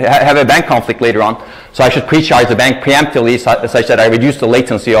have a bank conflict later on. So I should pre-charge the bank preemptively such that I reduce the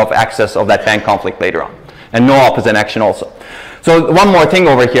latency of access of that bank conflict later on. And no opposite action also. So one more thing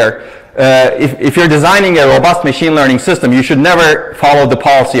over here. If you're designing a robust machine learning system, you should never follow the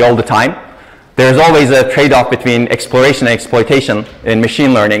policy all the time. There's always a trade-off between exploration and exploitation in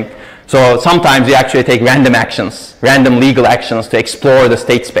machine learning. So sometimes you actually take random actions, random legal actions to explore the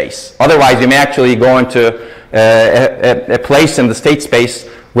state space. Otherwise, you may actually go into a place in the state space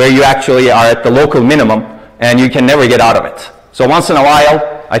where you actually are at the local minimum and you can never get out of it. So once in a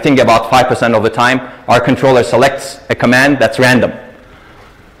while, I think about 5% of the time, our controller selects a command that's random.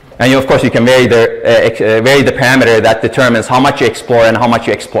 And of course, you can vary the parameter that determines how much you explore and how much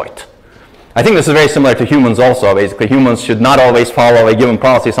you exploit. I think this is very similar to humans also. Basically, humans should not always follow a given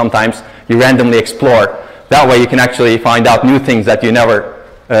policy. Sometimes you randomly explore. That way you can actually find out new things that you never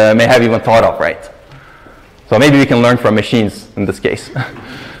may have even thought of, right? So maybe we can learn from machines in this case,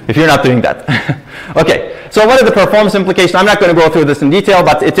 if you're not doing that. Okay, so what are the performance implications? I'm not going to go through this in detail,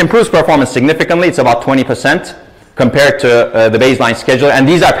 but it improves performance significantly. It's about 20% compared to the baseline scheduler. And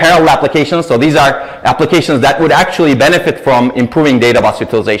these are parallel applications. So these are applications that would actually benefit from improving data bus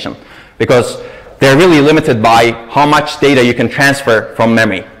utilization, because they're really limited by how much data you can transfer from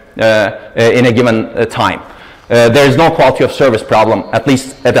memory in a given time. There is no quality of service problem, at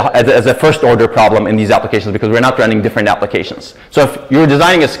least as a first order problem in these applications, because we're not running different applications. So if you're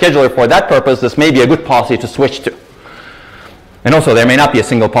designing a scheduler for that purpose, this may be a good policy to switch to. And also, there may not be a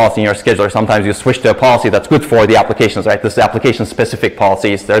single policy in your scheduler. Sometimes you switch to a policy that's good for the applications, right? This is application-specific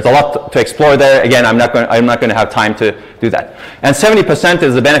policies. There's a lot to explore there. Again, I'm not going to have time to do that. And 70%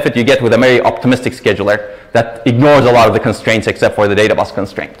 is the benefit you get with a very optimistic scheduler that ignores a lot of the constraints except for the data bus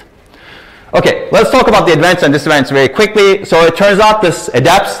constraint. Okay, let's talk about the advantages and disadvantages very quickly. So it turns out this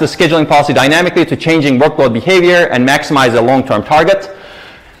adapts the scheduling policy dynamically to changing workload behavior and maximize a long-term target.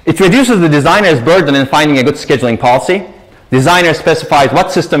 It reduces the designer's burden in finding a good scheduling policy. Designer specifies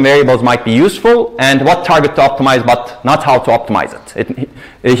what system variables might be useful and what target to optimize, but not how to optimize it.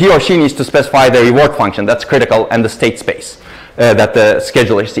 He or she needs to specify the reward function, that's critical, and the state space that the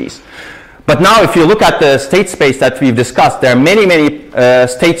scheduler sees. But now if you look at the state space that we've discussed, there are many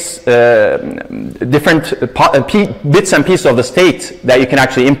states, different bits and pieces of the state that you can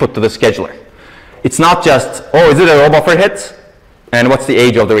actually input to the scheduler. It's not just, oh, is it a row buffer hit? And what's the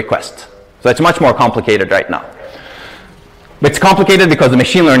age of the request? So it's much more complicated right now. But it's complicated because the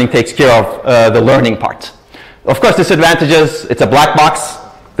machine learning takes care of the learning part. Of course, disadvantages, it's a black box.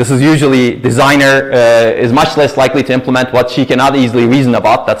 This is usually designer is much less likely to implement what she cannot easily reason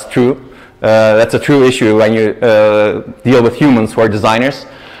about. That's true. That's a true issue when you deal with humans who are designers.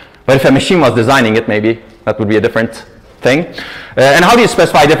 But if a machine was designing it, maybe that would be a different thing. And how do you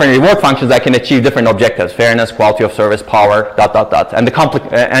specify different reward functions that can achieve different objectives? Fairness, quality of service, power, ... and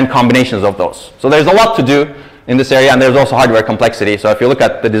the combinations of those. So there's a lot to do in this area, and there's also hardware complexity. So if you look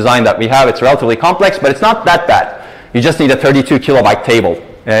at the design that we have, it's relatively complex, but it's not that bad. You just need a 32 kilobyte table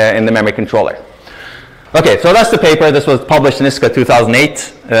in the memory controller. Okay, so that's the paper. This was published in ISCA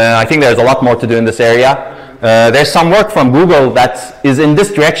 2008. I think there's a lot more to do in this area. There's some work from Google that is in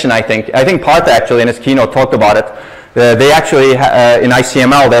this direction, I think. I think Partha actually in his keynote talked about it. They actually, in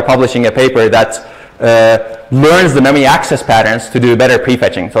ICML, they're publishing a paper that learns the memory access patterns to do better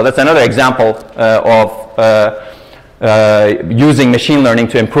prefetching. So that's another example of using machine learning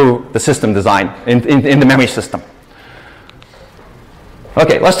to improve the system design in the memory system.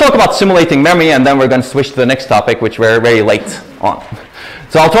 Okay, let's talk about simulating memory, and then we're going to switch to the next topic, which we're very late on.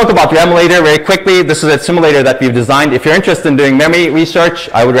 So I'll talk about Remulator very quickly. This is a simulator that we've designed. If you're interested in doing memory research,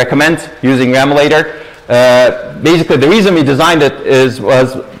 I would recommend using Remulator. Basically, the reason we designed it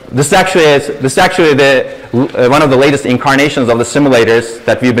was this is actually one of the latest incarnations of the simulators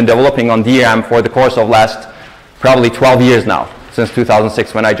that we've been developing on DRAM for the course of last probably 12 years now, since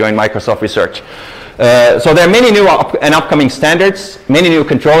 2006 when I joined Microsoft Research. So there are many new and upcoming standards, many new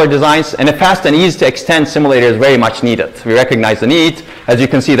controller designs, and a fast and easy to extend simulator is very much needed. We recognize the need. As you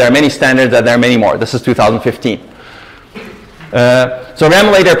can see, there are many standards and there are many more. This is 2015. So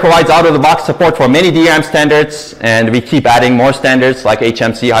Remulator provides out-of-the-box support for many DRAM standards, and we keep adding more standards like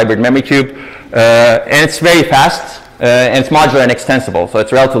HMC, Hybrid Memory Cube. And it's very fast, and it's modular and extensible, so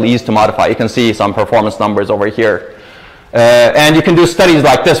it's relatively easy to modify. You can see some performance numbers over here. And you can do studies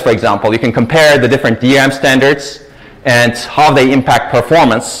like this, for example. You can compare the different DRAM standards and how they impact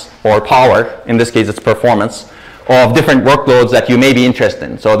performance, or power, in this case it's performance, of different workloads that you may be interested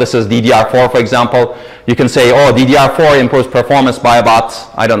in. So this is DDR4, for example. You can say, oh, DDR4 improves performance by about,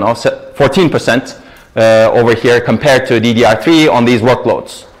 I don't know, 14% over here compared to DDR3 on these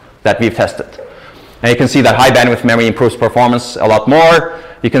workloads that we've tested. And you can see that high bandwidth memory improves performance a lot more.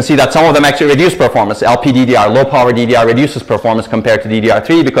 You can see that some of them actually reduce performance. LPDDR, low power DDR, reduces performance compared to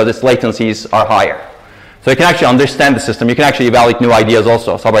DDR3 because its latencies are higher. So you can actually understand the system. You can actually evaluate new ideas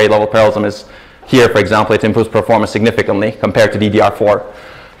also. Subarray level parallelism is here, for example. It improves performance significantly compared to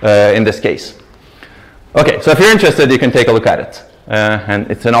DDR4 in this case. Okay, so if you're interested, you can take a look at it. And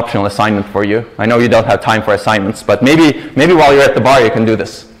it's an optional assignment for you. I know you don't have time for assignments, but maybe while you're at the bar, you can do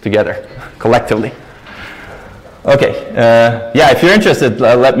this together, collectively. Okay, yeah, if you're interested,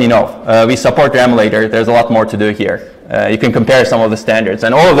 let me know. We support Remulator. There's a lot more to do here. You can compare some of the standards,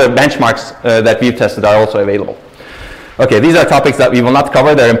 and all of the benchmarks that we've tested are also available. Okay, these are topics that we will not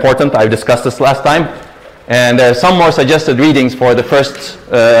cover. They're important. I've discussed this last time. And there are some more suggested readings for the first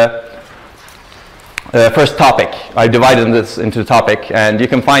topic. I've divided this into topic, and you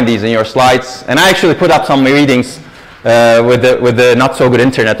can find these in your slides. And I actually put up some readings with the not so good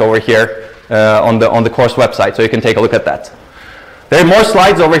internet over here. On the course website, so you can take a look at that. There are more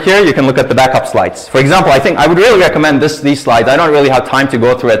slides over here. You can look at the backup slides. For example, I think I would really recommend these slides. I don't really have time to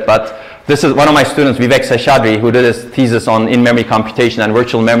go through it, but this is one of my students, Vivek Seshadri, who did his thesis on in-memory computation and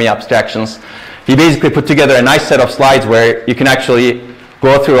virtual memory abstractions. He basically put together a nice set of slides where you can actually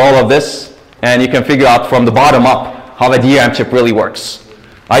go through all of this, and you can figure out from the bottom up how a DRAM chip really works.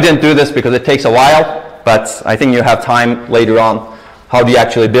 I didn't do this because it takes a while, but I think you have time later on. How do you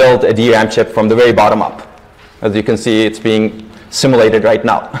actually build a DRAM chip from the very bottom up? As you can see, it's being simulated right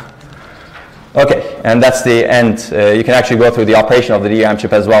now. Okay, and that's the end. You can actually go through the operation of the DRAM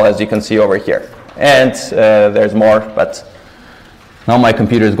chip as well, as you can see over here. And there's more, but now my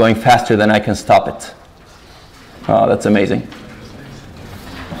computer is going faster than I can stop it. Oh, that's amazing.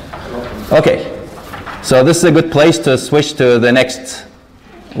 Okay, so this is a good place to switch to the next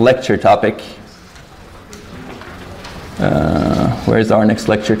lecture topic. Where's our next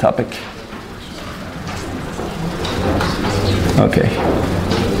lecture topic? Okay.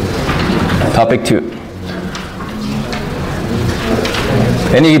 Topic 2.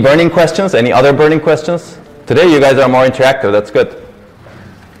 Any burning questions? Any other burning questions? Today you guys are more interactive. That's good.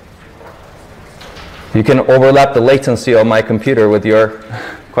 You can overlap the latency of my computer with your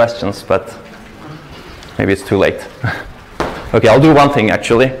questions, but maybe it's too late. Okay, I'll do one thing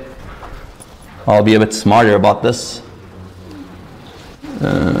actually. I'll be a bit smarter about this.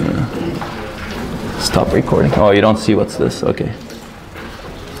 Stop recording. Oh, you don't see what's this? Okay.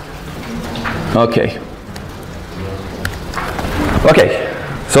 Okay. Okay.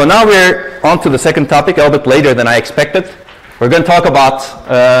 So now we're on to the second topic, a little bit later than I expected. We're going to talk about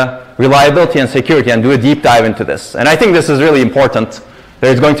reliability and security and do a deep dive into this. And I think this is really important.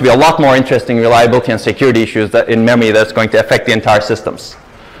 There's going to be a lot more interesting reliability and security issues that in memory that's going to affect the entire systems.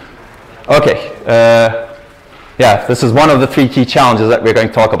 Okay. Yeah, this is one of the 3 key challenges that we're going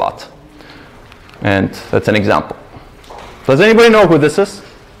to talk about. And that's an example. Does anybody know who this is?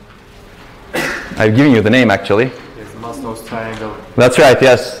 I've given you the name, actually. It's Maslow's triangle. That's right,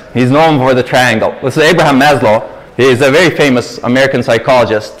 yes. He's known for the triangle. This is Abraham Maslow. He is a very famous American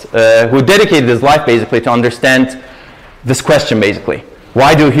psychologist who dedicated his life, basically, to understand this question, basically.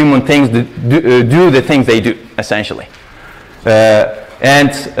 Why do human things do the things they do, essentially?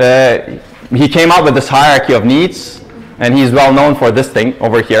 He came up with this hierarchy of needs, and he's well known for this thing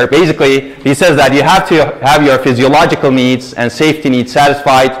over here. Basically, he says that you have to have your physiological needs and safety needs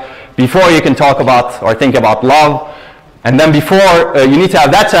satisfied before you can talk about or think about love. And then before, you need to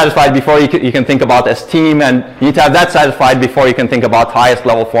have that satisfied before you can think about esteem, and you need to have that satisfied before you can think about highest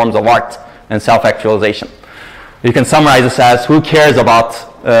level forms of art and self-actualization. You can summarize this as, who cares about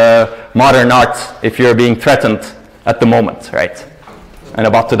modern art if you're being threatened at the moment, right? And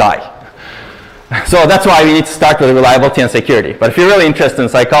about to die. So that's why we need to start with reliability and security. But if you're really interested in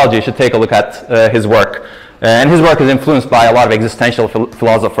psychology, you should take a look at his work. And his work is influenced by a lot of existential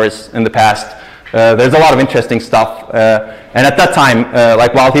philosophers in the past. There's a lot of interesting stuff. And at that time,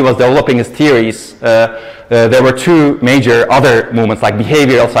 like while he was developing his theories, there were two major other movements, like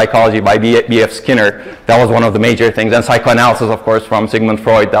behavioral psychology by B.F. Skinner. That was one of the major things. And psychoanalysis, of course, from Sigmund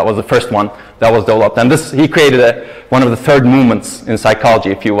Freud. That was the first one that was developed. And he created one of the third movements in psychology,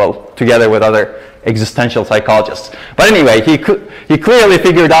 if you will, together with other existential psychologists. But anyway, he clearly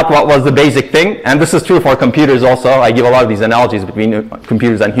figured out what was the basic thing. And this is true for computers also. I give a lot of these analogies between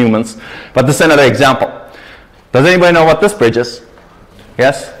computers and humans. But this is another example. Does anybody know what this bridge is?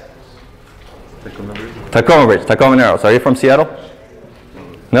 Yes? Tacoma Bridge, Tacoma Narrows. Are you from Seattle?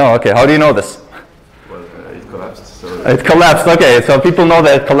 No, okay. How do you know this? Well, it collapsed. So it collapsed, okay. So people know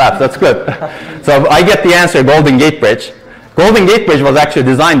that it collapsed. That's good. So I get the answer, Golden Gate Bridge. Golden Gate Bridge was actually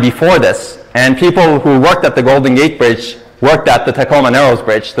designed before this, and people who worked at the Golden Gate Bridge worked at the Tacoma Narrows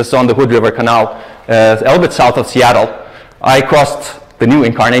Bridge. This is on the Hood River Canal, a little bit south of Seattle. I crossed the new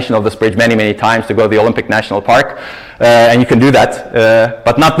incarnation of this bridge many, many times to go to the Olympic National Park. And you can do that,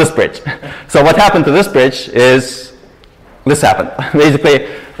 but not this bridge. So what happened to this bridge is this happened. Basically,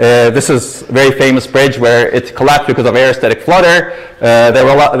 this is a very famous bridge where it collapsed because of aerostatic flutter. There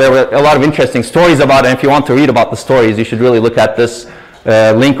were a lot of interesting stories about it. And if you want to read about the stories, you should really look at this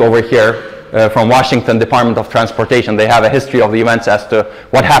link over here from Washington Department of Transportation. They have a history of the events as to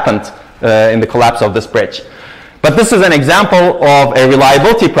what happened in the collapse of this bridge. But this is an example of a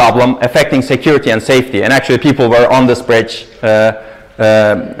reliability problem affecting security and safety. And actually people were on this bridge.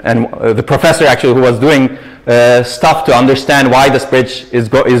 And the professor actually who was doing stuff to understand why this bridge is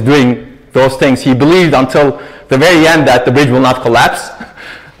doing those things, he believed until the very end that the bridge will not collapse.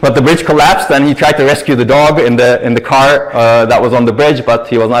 But the bridge collapsed, and he tried to rescue the dog in the car that was on the bridge, but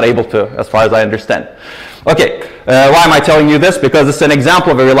he was not able to, as far as I understand. Okay, why am I telling you this? Because it's an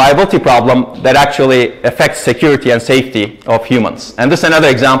example of a reliability problem that actually affects security and safety of humans. And this is another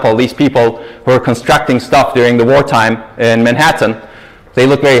example. These people who are constructing stuff during the wartime in Manhattan, they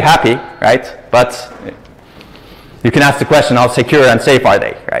look very happy, right? But you can ask the question, how secure and safe are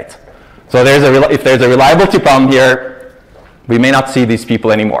they, right? So if there's a reliability problem here, we may not see these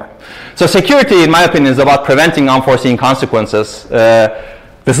people anymore. So security, in my opinion, is about preventing unforeseen consequences.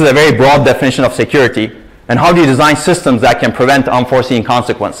 This is a very broad definition of security. And how do you design systems that can prevent unforeseen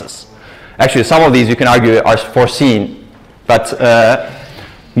consequences? Actually, some of these you can argue are foreseen, but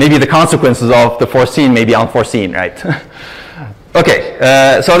maybe the consequences of the foreseen may be unforeseen, right? Okay,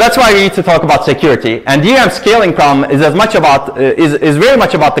 so that's why we need to talk about security. And DRAM scaling problem is as much about is very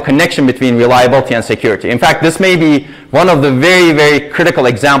much about the connection between reliability and security. In fact, this may be one of the very, very critical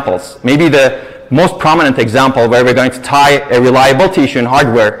examples, maybe the most prominent example where we're going to tie a reliability issue in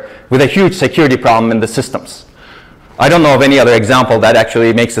hardware with a huge security problem in the systems. I don't know of any other example that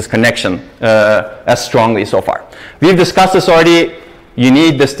actually makes this connection as strongly so far. We've discussed this already. You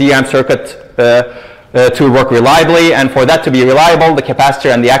need this DRAM circuit to work reliably, and for that to be reliable, the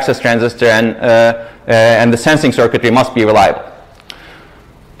capacitor and the access transistor and the sensing circuitry must be reliable.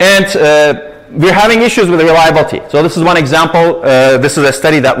 And we're having issues with the reliability. So this is one example. This is a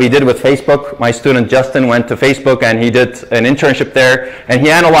study that we did with Facebook. My student Justin went to Facebook and he did an internship there, and he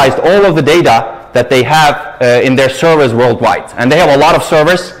analyzed all of the data that they have in their servers worldwide. And they have a lot of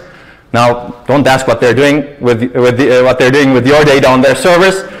servers. Now, don't ask what they're doing with your data on their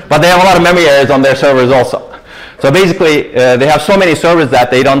servers, but they have a lot of memory errors on their servers also. So basically, they have so many servers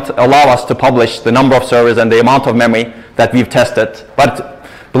that they don't allow us to publish the number of servers and the amount of memory that we've tested. But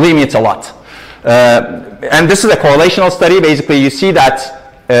believe me, it's a lot. And this is a correlational study. Basically, you see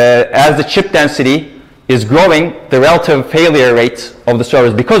that as the chip density is growing, the relative failure rate of the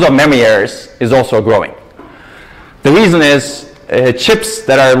servers because of memory errors is also growing. The reason is chips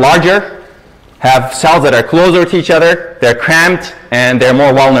that are larger have cells that are closer to each other, they're crammed, and they're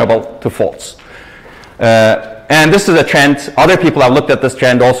more vulnerable to faults. And this is a trend. Other people have looked at this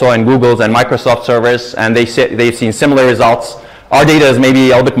trend also in Google's and Microsoft servers, and they've seen similar results. Our data is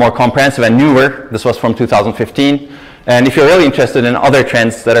maybe a little bit more comprehensive and newer. This was from 2015. And if you're really interested in other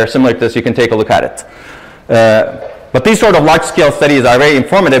trends that are similar to this, you can take a look at it. But these sort of large-scale studies are very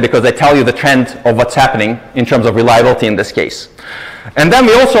informative because they tell you the trend of what's happening in terms of reliability in this case. And then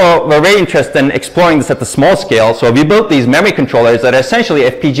we also were very interested in exploring this at the small scale. So we built these memory controllers that are essentially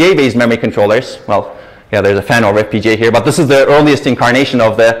FPGA-based memory controllers. Well, Yeah, there's a fan over FPGA here, but this is the earliest incarnation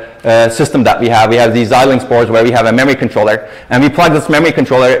of the system that we have. We have these Xilinx boards where we have a memory controller, and we plug this memory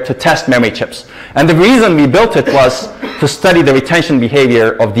controller to test memory chips. And the reason we built it was to study the retention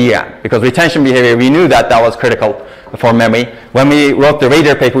behavior of DRAM, because retention behavior, we knew that that was critical for memory. When we wrote the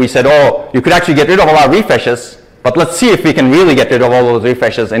radar paper, we said, oh, you could actually get rid of a lot of refreshes, but let's see if we can really get rid of all those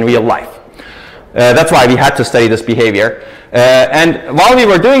refreshes in real life. That's why we had to study this behavior. And while we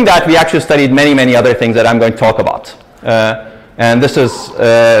were doing that, we actually studied many, many other things that I'm going to talk about. And this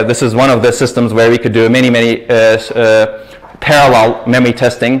is one of the systems where we could do many, many parallel memory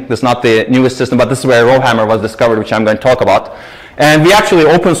testing. This is not the newest system, but this is where Rowhammer was discovered, which I'm going to talk about. And we actually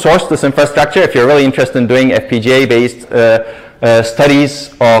open sourced this infrastructure. If you're really interested in doing FPGA-based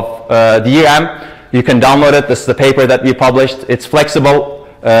studies of DRAM, you can download it. This is the paper that we published. It's flexible.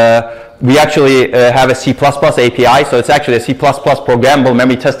 We actually have a C++ API, so it's actually a C++ programmable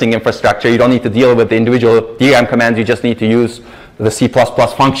memory testing infrastructure. You don't need to deal with the individual DRAM commands. You just need to use the C++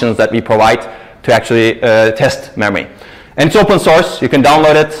 functions that we provide to actually test memory. And it's open source. You can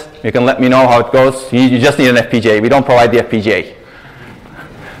download it. You can let me know how it goes. You just need an FPGA. We don't provide the FPGA.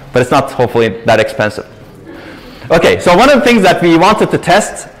 But it's not, hopefully, that expensive. OK, so one of the things that we wanted to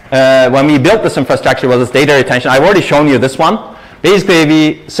test when we built this infrastructure was this data retention. I've already shown you this one. Basically,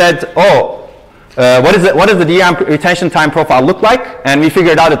 we said, oh, what does the DRAM retention time profile look like? And we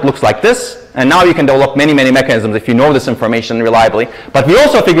figured out it looks like this. And now you can develop many, many mechanisms if you know this information reliably. But we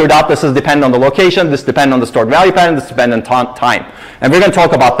also figured out this is dependent on the location, this depends on the stored value pattern, this depends on time. And we're going to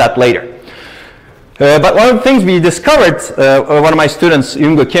talk about that later. But one of the things we discovered, one of my students,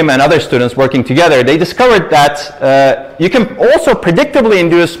 Yoongu Kim, and other students working together, they discovered that you can also predictably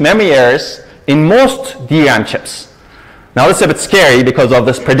induce memory errors in most DRAM chips. Now, this is a bit scary because of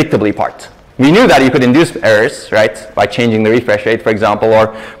this predictably part. We knew that you could induce errors, right, by changing the refresh rate, for example,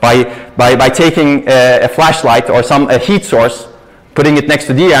 or by taking a flashlight or a heat source, putting it next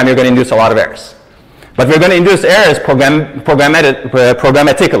to DRAM, you're going to induce a lot of errors. But we're going to induce errors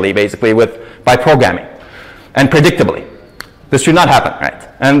programmatically, basically, by programming, and predictably. This should not happen, right?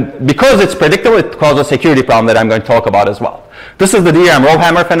 And because it's predictable, it causes a security problem that I'm going to talk about as well. This is the DRAM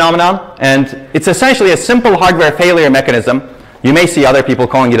Rowhammer phenomenon, and it's essentially a simple hardware failure mechanism. You may see other people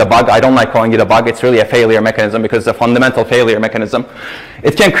calling it a bug. I don't like calling it a bug. It's really a failure mechanism because it's a fundamental failure mechanism.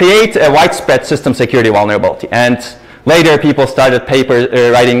 It can create a widespread system security vulnerability. And later, people started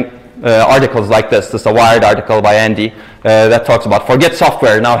writing articles like this. This is a Wired article by Andy that talks about forget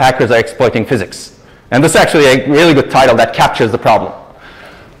software, now hackers are exploiting physics. And this is actually a really good title that captures the problem,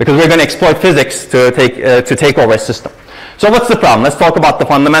 because we're going to exploit physics to take over a system. So what's the problem? Let's talk about the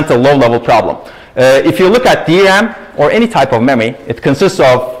fundamental low-level problem. If you look at DRAM or any type of memory, it consists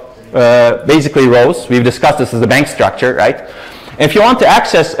of basically rows. We've discussed this as a bank structure, right? If you want to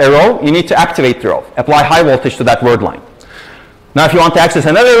access a row, you need to activate the row, apply high voltage to that word line. Now, if you want to access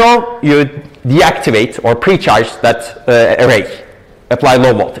another row, you deactivate or pre-charge that array, apply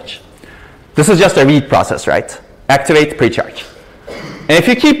low voltage. This is just a read process, right? Activate, pre-charge. And if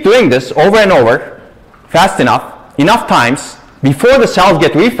you keep doing this over and over, fast enough times, before the cells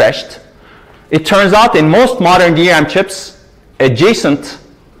get refreshed, it turns out in most modern DRAM chips, adjacent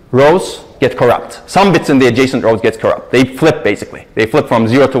rows get corrupt. Some bits in the adjacent rows get corrupt. They flip, basically. They flip from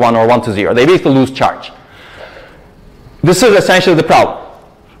 0 to 1 or 1 to 0. They basically lose charge. This is essentially the problem.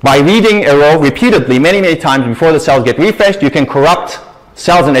 By reading a row repeatedly, many, many times before the cells get refreshed, you can corrupt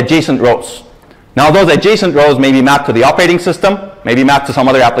cells in adjacent rows. Now, those adjacent rows may be mapped to the operating system, maybe mapped to some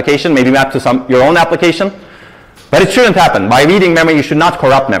other application, maybe mapped to your own application. But it shouldn't happen. By reading memory, you should not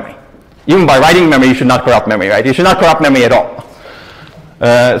corrupt memory. Even by writing memory, you should not corrupt memory, right? You should not corrupt memory at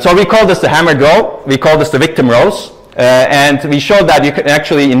all. So we call this the hammered row. We call this the victim rows. And we showed that you can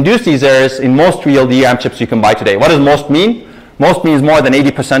actually induce these errors in most real DRAM chips you can buy today. What does most mean? Most means more than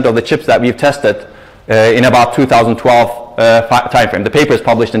 80% of the chips that we've tested in about 2012 timeframe. The paper is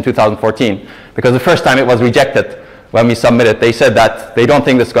published in 2014 because the first time it was rejected when we submitted. They said that they don't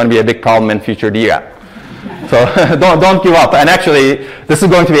think this is going to be a big problem in future DRAM. So don't give up. And actually, this is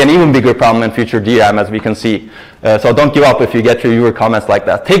going to be an even bigger problem in future DRAM, as we can see. So don't give up if you get reviewer comments like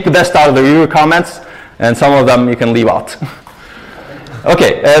that. Take the best out of the reviewer comments, and some of them you can leave out.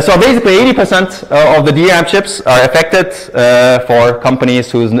 Okay, so basically 80% of the DRAM chips are affected for companies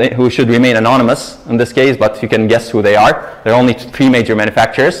who should remain anonymous in this case, but you can guess who they are. There are only 3 major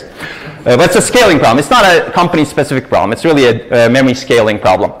manufacturers. But it's a scaling problem. It's not a company-specific problem. It's really a memory scaling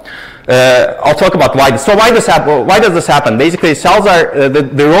problem. I'll talk about why. So why does this happen? Basically, cells are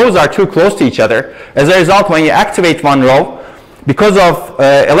the rows are too close to each other. As a result, when you activate one row, because of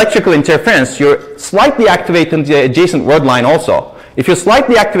electrical interference, you're slightly activating the adjacent word line also. if you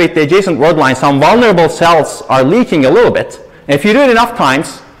slightly activate the adjacent word line, some vulnerable cells are leaking a little bit. And if you do it enough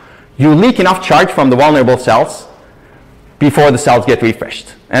times, you leak enough charge from the vulnerable cells before the cells get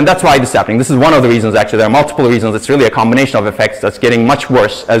refreshed. And that's why this is happening. This is one of the reasons, actually. There are multiple reasons. It's really a combination of effects that's getting much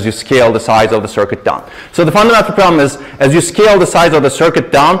worse as you scale the size of the circuit down. So the fundamental problem is, as you scale the size of the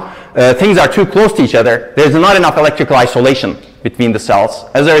circuit down, things are too close to each other. There's not enough electrical isolation between the cells.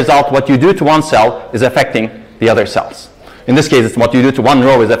 As a result, what you do to one cell is affecting the other cells. In this case, it's what you do to one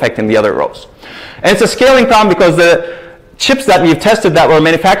row is affecting the other rows. And it's a scaling problem because the chips that we've tested that were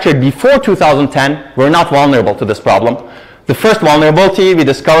manufactured before 2010 were not vulnerable to this problem. The first vulnerability we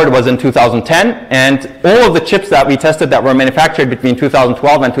discovered was in 2010, and all of the chips that we tested that were manufactured between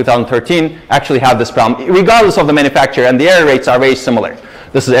 2012 and 2013 actually have this problem, regardless of the manufacturer, and the error rates are very similar.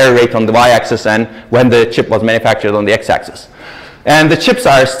 This is error rate on the y-axis and when the chip was manufactured on the x-axis. And the chips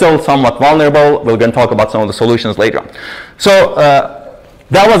are still somewhat vulnerable. We're going to talk about some of the solutions later on. So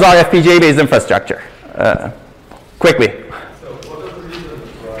that was our FPGA-based infrastructure. Quickly. So what are the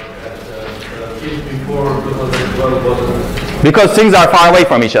reasons that before 2012 wasn't? Because things are far away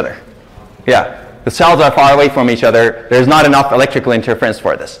from each other. Yeah. The cells are far away from each other. There's not enough electrical interference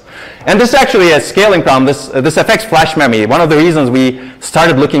for this. And this is actually a scaling problem. This affects flash memory. One of the reasons we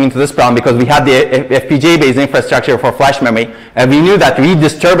started looking into this problem because we had the FPGA-based infrastructure for flash memory, and we knew that read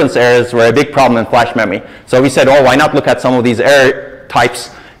disturbance errors were a big problem in flash memory. So we said, oh, why not look at some of these error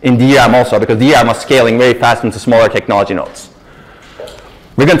types in DRAM also, because DRAM was scaling very fast into smaller technology nodes.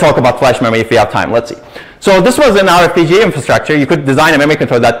 We're going to talk about flash memory if we have time. Let's see. So this was in our FPGA infrastructure. You could design a memory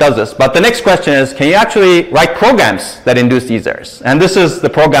controller that does this. But the next question is, can you actually write programs that induce these errors? And this is the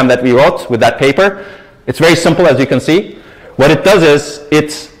program that we wrote with that paper. It's very simple, as you can see. What it does is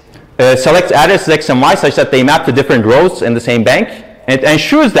it selects addresses X and Y such that they map to different rows in the same bank. And it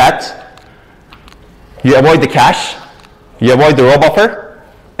ensures that you avoid the cache, you avoid the row buffer,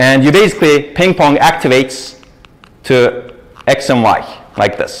 and you basically ping-pong activates to X and Y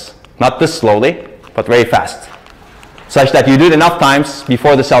like this. Not this slowly, but very fast, such that you do it enough times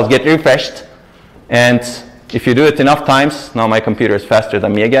before the cells get refreshed. And if you do it enough times, now my computer is faster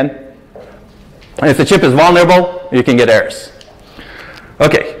than me again. And if the chip is vulnerable, you can get errors.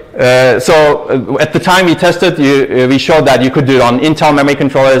 Okay, so at the time we tested, we showed that you could do it on Intel memory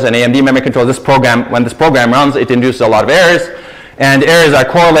controllers and AMD memory controllers. This program, when this program runs, it induces a lot of errors. And errors are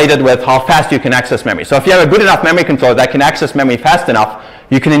correlated with how fast you can access memory. So if you have a good enough memory controller that can access memory fast enough,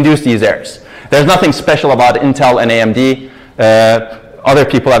 you can induce these errors. There's nothing special about Intel and AMD. Other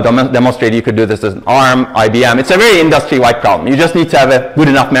people have demonstrated you could do this as ARM, IBM. It's a very industry-wide problem. You just need to have a good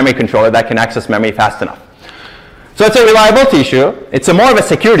enough memory controller that can access memory fast enough. So it's a reliability issue. It's more of a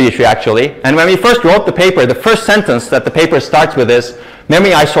security issue, actually. And when we first wrote the paper, the first sentence that the paper starts with is,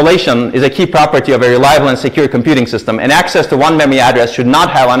 memory isolation is a key property of a reliable and secure computing system, and access to one memory address should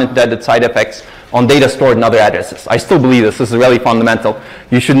not have unintended side effects on data stored in other addresses. I still believe this. This is really fundamental.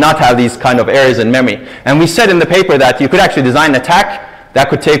 You should not have these kind of errors in memory. And we said in the paper that you could actually design an attack that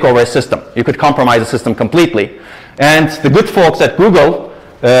could take over a system. You could compromise the system completely. And the good folks at Google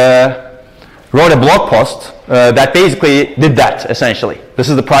wrote a blog post that basically did that, essentially. This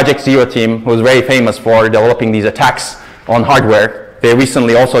is the Project Zero team, who is very famous for developing these attacks on hardware. They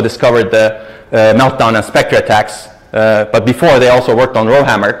recently also discovered the Meltdown and Spectre attacks, but before they also worked on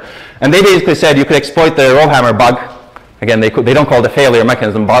Rowhammer. And they basically said you could exploit the Rowhammer bug. Again, they don't call it a failure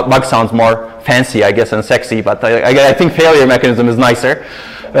mechanism. Bug sounds more fancy, I guess, and sexy, but I think failure mechanism is nicer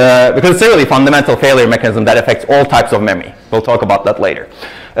because it's a really fundamental failure mechanism that affects all types of memory. We'll talk about that later.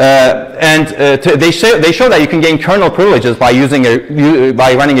 They show that you can gain kernel privileges by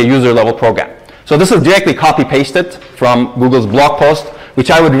running a user-level program. So this is directly copy-pasted from Google's blog post,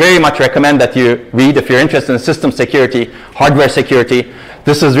 which I would very much recommend that you read if you're interested in system security, hardware security.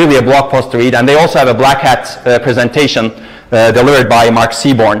 This is really a blog post to read. And they also have a Black Hat presentation delivered by Mark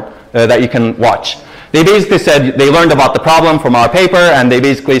Seaborn that you can watch. They basically said they learned about the problem from our paper, and they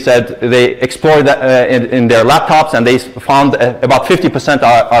basically said they explored that in their laptops, and they found about 50%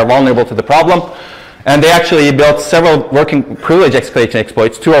 are vulnerable to the problem. And they actually built several working privilege escalation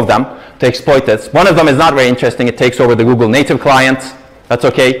exploits, 2 of them, to exploit this. One of them is not very interesting. It takes over the Google native client. That's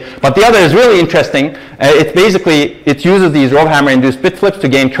okay. But the other is really interesting. It uses these Rowhammer-induced bit flips to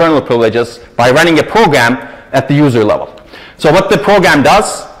gain kernel privileges by running a program at the user level. So what the program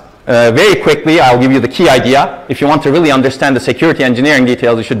does, very quickly, I'll give you the key idea. If you want to really understand the security engineering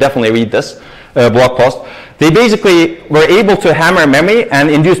details, you should definitely read this blog post. They basically were able to hammer memory and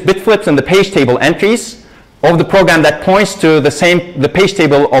induce bit flips in the page table entries of the program that points to the page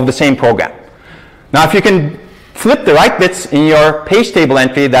table of the same program. Now, if you can flip the right bits in your page table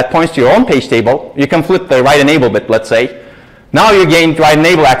entry that points to your own page table, you can flip the right enable bit, let's say, Now you gain right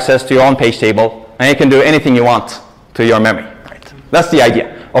enable access to your own page table, and you can do anything you want to your memory. Right? That's the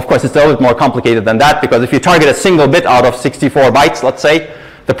idea. Of course, it's a little bit more complicated than that, because if you target a single bit out of 64 bytes, let's say,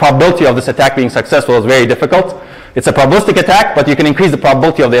 the probability of this attack being successful is very difficult. It's a probabilistic attack, but you can increase the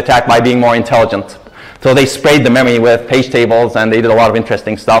probability of the attack by being more intelligent. So they sprayed the memory with page tables, and they did a lot of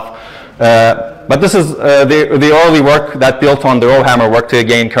interesting stuff. But this is the early work that built on the rowhammer work to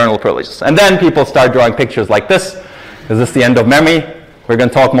gain kernel privileges. And then people start drawing pictures like this. Is this the end of memory? We're going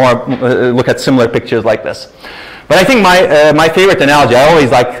to talk more, look at similar pictures like this. But I think my favorite analogy, I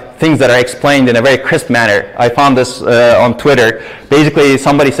always like things that are explained in a very crisp manner. I found this on Twitter. Basically,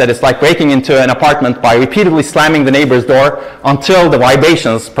 somebody said it's like breaking into an apartment by repeatedly slamming the neighbor's door until the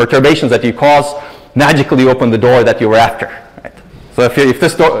vibrations, perturbations that you cause, magically open the door that you were after. Right? So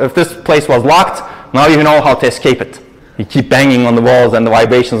if this place was locked, now you know how to escape it. You keep banging on the walls, and the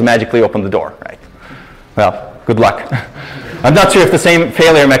vibrations magically open the door. Right? Well, good luck. I'm not sure if the same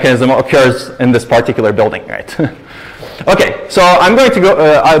failure mechanism occurs in this particular building, right? Okay, so I'm going to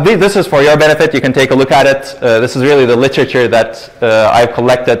go, this is for your benefit. You can take a look at it. This is really the literature that I've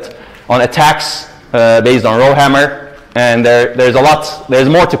collected on attacks based on rowhammer, and there's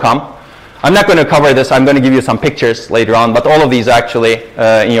more to come. I'm not going to cover this. I'm going to give you some pictures later on, but all of these are actually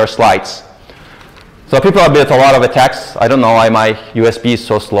in your slides. So people have built a lot of attacks. I don't know why my USB is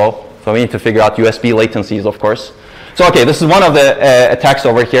so slow, so we need to figure out USB latencies, of course. So okay, this is one of the attacks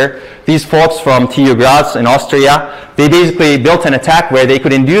over here. These folks from TU Graz in Austria, they basically built an attack where they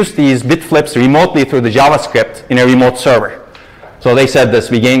could induce these bit flips remotely through the JavaScript in a remote server. So they said this: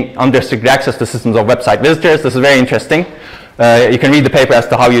 we gain unrestricted access to systems of website visitors. This is very interesting. You can read the paper as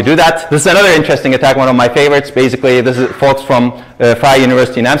to how you do that. This is another interesting attack, one of my favorites. Basically, this is folks from Vrije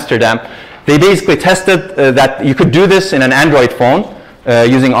University in Amsterdam. They basically tested that you could do this in an Android phone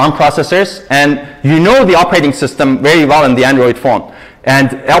using ARM processors, and you know the operating system very well in the Android phone. And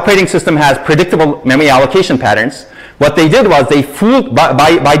the operating system has predictable memory allocation patterns. What they did was they fooled,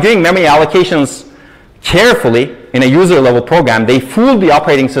 by doing memory allocations carefully in a user level program, they fooled the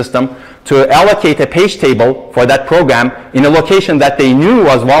operating system to allocate a page table for that program in a location that they knew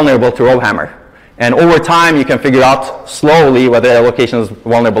was vulnerable to rowhammer. And over time, you can figure out slowly whether a location is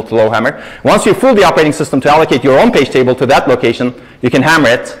vulnerable to rowhammer. Once you fool the operating system to allocate your own page table to that location, you can hammer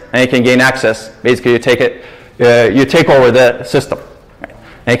it, and you can gain access. Basically, you take over the system. Right?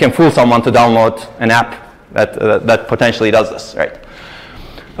 And you can fool someone to download an app that potentially does this. Right?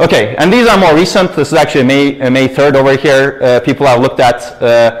 Okay, and these are more recent. This is actually May 3rd over here. People have looked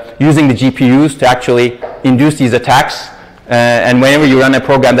at using the GPUs to actually induce these attacks. And whenever you run a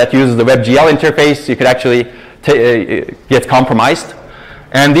program that uses the WebGL interface, you could actually get compromised.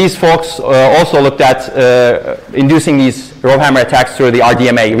 And these folks also looked at inducing these rowhammer attacks through the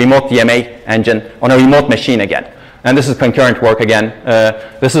RDMA, remote DMA engine, on a remote machine again. And this is concurrent work again.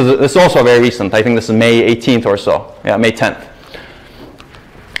 This is also very recent. I think this is May 18th or so. Yeah, May 10th.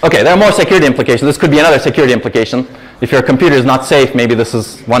 Okay, there are more security implications. This could be another security implication. If your computer is not safe, maybe this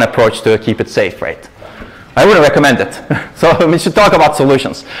is one approach to keep it safe, right? I wouldn't recommend it. So we should talk about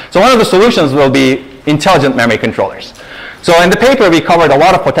solutions. So one of the solutions will be intelligent memory controllers. So in the paper, we covered a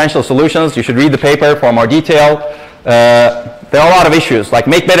lot of potential solutions. You should read the paper for more detail. There are a lot of issues, like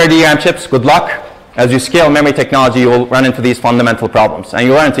make better DRAM chips, good luck. As you scale memory technology, you will run into these fundamental problems, and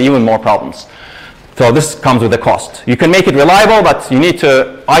you'll run into even more problems. So this comes with a cost. You can make it reliable, but you need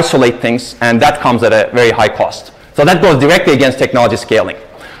to isolate things, and that comes at a very high cost. So that goes directly against technology scaling.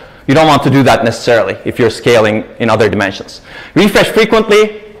 You don't want to do that necessarily if you're scaling in other dimensions. Refresh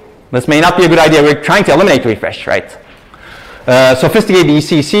frequently. This may not be a good idea. We're trying to eliminate refresh, right? Sophisticated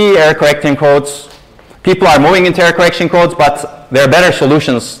ECC, error correcting codes. People are moving into error correction codes, but there are better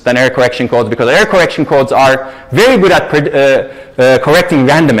solutions than error correction codes, because error correction codes are very good at correcting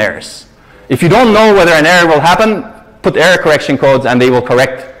random errors. If you don't know whether an error will happen, put error correction codes and they will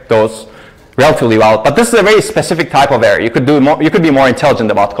correct those relatively well. But this is a very specific type of error. You could be more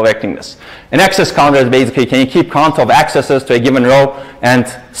intelligent about correcting this. An access counter is basically, can you keep count of accesses to a given row and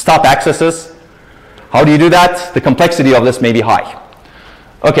stop accesses? How do you do that? The complexity of this may be high.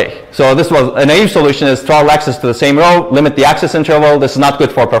 Okay, so this was a naive solution is throttle access to the same row, limit the access interval. This is not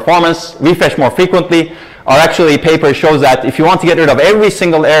good for performance. Refresh more frequently. Our actually paper shows that if you want to get rid of every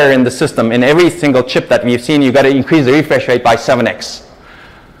single error in the system, in every single chip that we've seen, you've got to increase the refresh rate by 7x.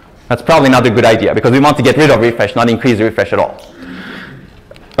 That's probably not a good idea, because we want to get rid of refresh, not increase the refresh at all.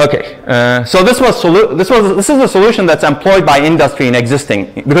 Okay, so this is a solution that's employed by industry in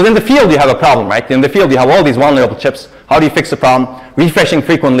existing, because in the field you have a problem, right? In the field you have all these vulnerable chips. How do you fix the problem? Refreshing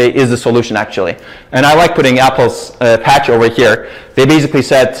frequently is the solution, actually. And I like putting Apple's patch over here. They basically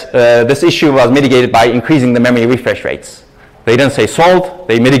said this issue was mitigated by increasing the memory refresh rates. They didn't say solved,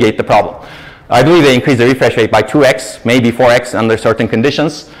 they mitigate the problem. I believe they increase the refresh rate by 2x, maybe 4x under certain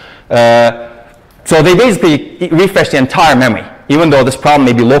conditions. So they basically refresh the entire memory, even though this problem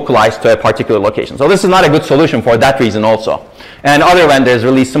may be localized to a particular location. So this is not a good solution for that reason also. And other vendors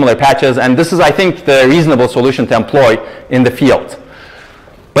release similar patches, and this is, I think, the reasonable solution to employ in the field.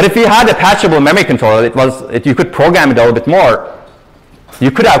 But if you had a patchable memory controller, you could program it a little bit more,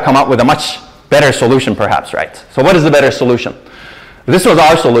 you could have come up with a much better solution perhaps, right? So what is the better solution? This was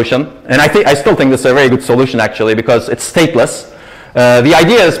our solution, and I still think this is a very good solution actually, because it's stateless. The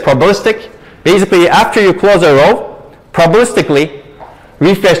idea is probabilistic. Basically, after you close a row, probabilistically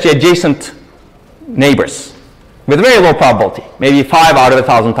refresh the adjacent neighbors with very low probability, maybe 5 out of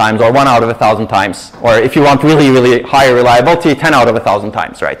 1,000 times, or 1 out of 1,000 times, or if you want really, really high reliability, 10 out of 1,000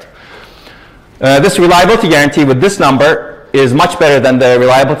 times, right? This reliability guarantee with this number is much better than the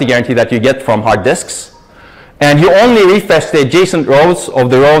reliability guarantee that you get from hard disks. And you only refresh the adjacent rows of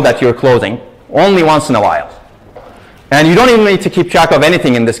the row that you're closing, only once in a while. And you don't even need to keep track of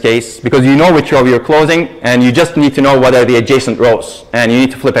anything in this case, because you know which row you're closing, and you just need to know what are the adjacent rows, and you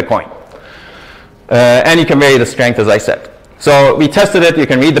need to flip a coin. And you can vary the strength, as I said. So we tested it. You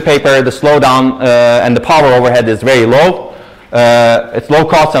can read the paper. The slowdown and the power overhead is very low. It's low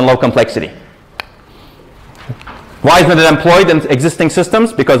cost and low complexity. Why isn't it employed in existing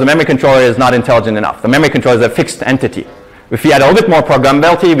systems? Because the memory controller is not intelligent enough. The memory controller is a fixed entity. If we had a little bit more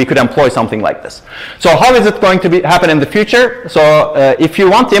programmability, we could employ something like this. So how is it going to happen in the future? So if you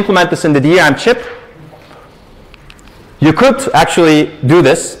want to implement this in the DRAM chip, you could actually do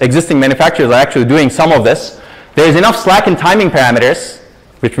this. Existing manufacturers are actually doing some of this. There is enough slack and timing parameters,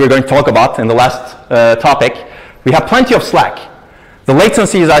 which we're going to talk about in the last topic. We have plenty of slack. The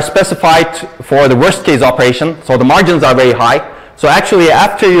latencies are specified for the worst case operation, so the margins are very high. So actually,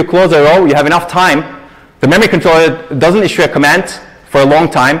 after you close a row, you have enough time. The memory controller doesn't issue a command for a long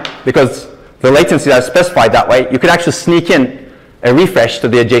time because the latencies are specified that way. You could actually sneak in a refresh to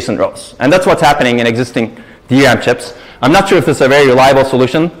the adjacent rows. And that's what's happening in existing DRAM chips. I'm not sure if this is a very reliable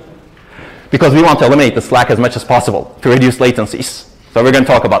solution because we want to eliminate the slack as much as possible to reduce latencies. So we're going to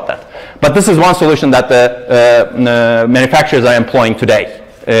talk about that. But this is one solution that the manufacturers are employing today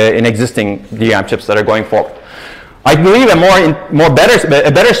in existing DRAM chips that are going forward. I believe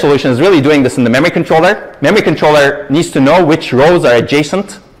a better solution is really doing this in the memory controller. Memory controller needs to know which rows are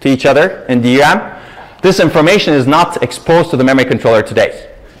adjacent to each other in DRAM. This information is not exposed to the memory controller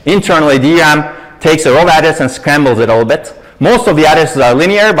today. Internally, DRAM takes a row address and scrambles it a little bit. Most of the addresses are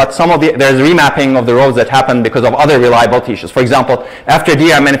linear, but there's remapping of the rows that happen because of other reliability issues. For example, after a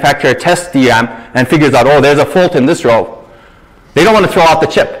DRAM manufacturer tests DRAM and figures out, oh, there's a fault in this row, they don't want to throw out the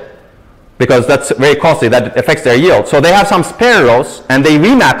chip because that's very costly. That affects their yield. So they have some spare rows, and they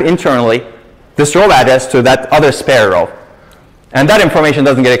remap internally this row address to that other spare row. And that information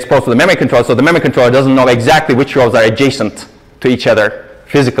doesn't get exposed to the memory controller, so the memory controller doesn't know exactly which rows are adjacent to each other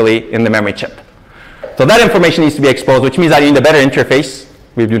physically in the memory chip. So that information needs to be exposed, which means that you need a better interface.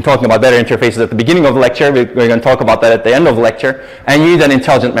 We've been talking about better interfaces at the beginning of the lecture. We're going to talk about that at the end of the lecture. And you need an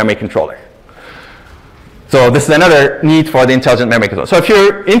intelligent memory controller. So this is another need for the intelligent memory controller. So if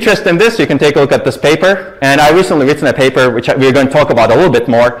you're interested in this, you can take a look at this paper. And I recently written a paper, which we're going to talk about a little bit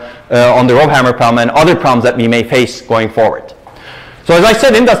more on the row hammer problem and other problems that we may face going forward. So as I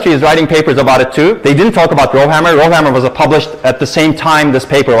said, industry is writing papers about it too. They didn't talk about row hammer. Row hammer was published at the same time this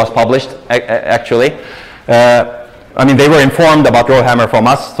paper was published, actually. I mean, they were informed about row hammer from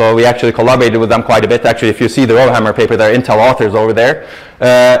us, so we actually collaborated with them quite a bit. Actually, if you see the row hammer paper, there are Intel authors over there.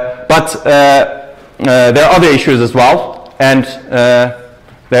 But there are other issues as well, and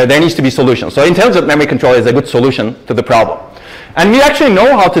there needs to be solutions. So intelligent memory controller is a good solution to the problem. And we actually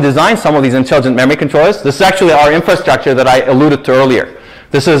know how to design some of these intelligent memory controllers. This is actually our infrastructure that I alluded to earlier.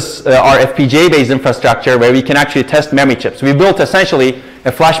 This is our FPGA-based infrastructure where we can actually test memory chips. We built essentially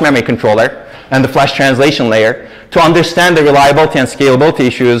a flash memory controller and the flash translation layer to understand the reliability and scalability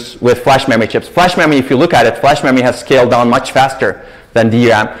issues with flash memory chips. Flash memory, if you look at it, flash memory has scaled down much faster than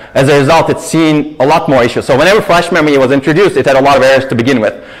DRAM. As a result, it's seen a lot more issues. So whenever flash memory was introduced, it had a lot of errors to begin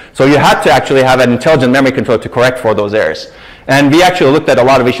with. So you had to actually have an intelligent memory controller to correct for those errors. And we actually looked at a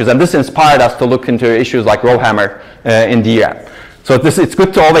lot of issues, and this inspired us to look into issues like row hammer in DRAM. So it's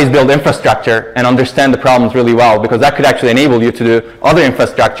good to always build infrastructure and understand the problems really well, because that could actually enable you to do other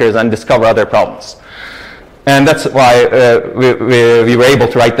infrastructures and discover other problems. And that's why we were able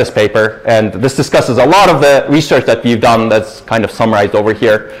to write this paper. And this discusses a lot of the research that we've done that's kind of summarized over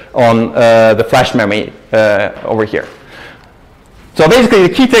here on the flash memory over here. So basically,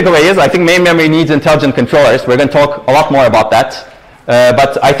 the key takeaway is I think main memory needs intelligent controllers. We're going to talk a lot more about that.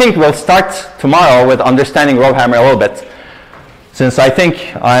 But I think we'll start tomorrow with understanding row hammer a little bit. since I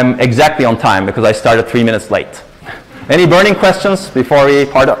think I'm exactly on time because I started 3 minutes late. Any burning questions before we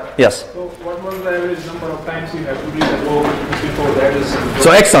part up? Yes? So what was the average number of times you have to do the row before that is?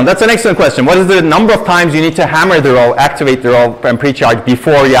 So excellent. That's an excellent question. What is the number of times you need to hammer the row, activate the row, and pre-charge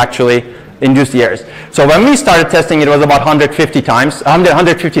before you actually induce the errors? So when we started testing, it was about 150 times,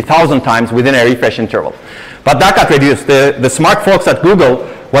 150,000 times within a refresh interval. But that got reduced. The smart folks at Google,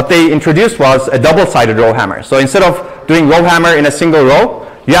 what they introduced was a double-sided row hammer. So instead of doing row hammer in a single row,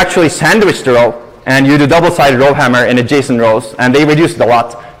 you actually sandwich the row and you do double-sided row hammer in adjacent rows, and they reduced it a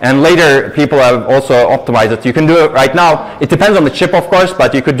lot. And later, people have also optimized it. You can do it right now. It depends on the chip, of course,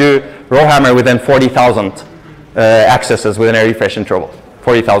 but you could do row hammer within 40,000 accesses within a refresh interval,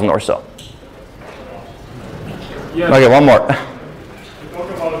 40,000 or so. Yeah. Okay, one more. You talk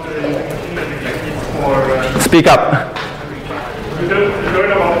about using machine learning techniques for... Speak up. You talk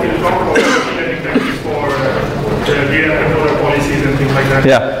about machine learning techniques for data controller policies and things like that.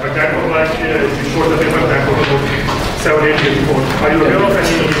 Yeah. But that was like, before the paper, that was about 7 or 8 years before. Are you aware of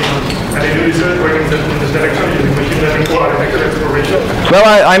any new research working in this direction using machine learning for architecture exploration? Well,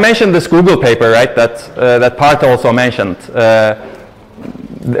 I mentioned this Google paper, right, that Parth also mentioned.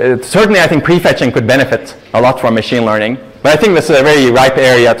 Certainly, I think prefetching could benefit a lot from machine learning, but I think this is a very ripe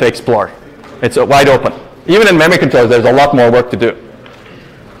area to explore. It's wide open. Even in memory controllers, there's a lot more work to do.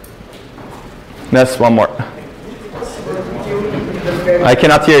 Yes, one more. I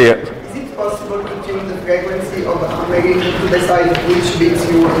cannot hear you. Is it possible to change the frequency of hammering to decide which bits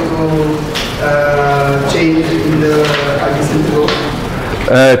you want to change in the adjacent row?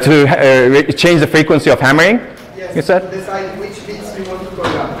 To change the frequency of hammering, yes, you said? To decide which bits you want to call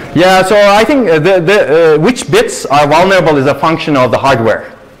up. Yeah, so I think which bits are vulnerable is a function of the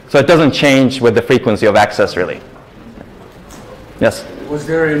hardware. So it doesn't change with the frequency of access, really. Yes? Was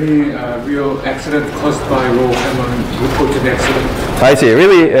there any real accident caused by row hammer reported accident? I see.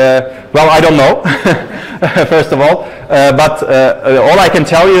 Really? Well, I don't know, first of all. But all I can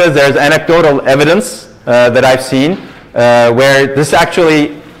tell you is there's anecdotal evidence that I've seen where this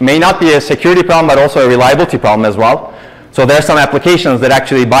actually may not be a security problem, but also a reliability problem as well. So there are some applications that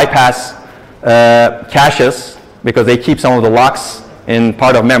actually bypass caches because they keep some of the locks in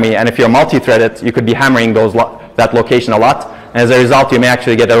part of memory. And if you're multi-threaded, you could be hammering that location a lot. As a result, you may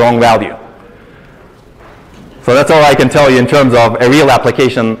actually get the wrong value. So that's all I can tell you in terms of a real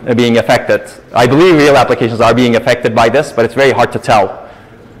application being affected. I believe real applications are being affected by this, but it's very hard to tell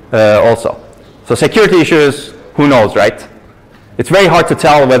also. So security issues, who knows, right? It's very hard to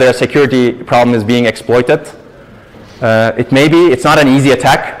tell whether a security problem is being exploited. It may be. It's not an easy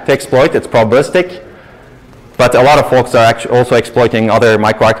attack to exploit. It's probabilistic. But a lot of folks are actually also exploiting other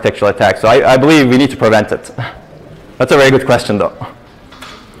microarchitectural attacks. So I believe we need to prevent it. That's a very good question, though.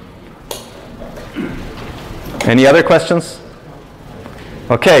 Any other questions?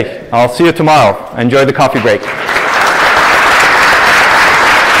 Okay, I'll see you tomorrow. Enjoy the coffee break.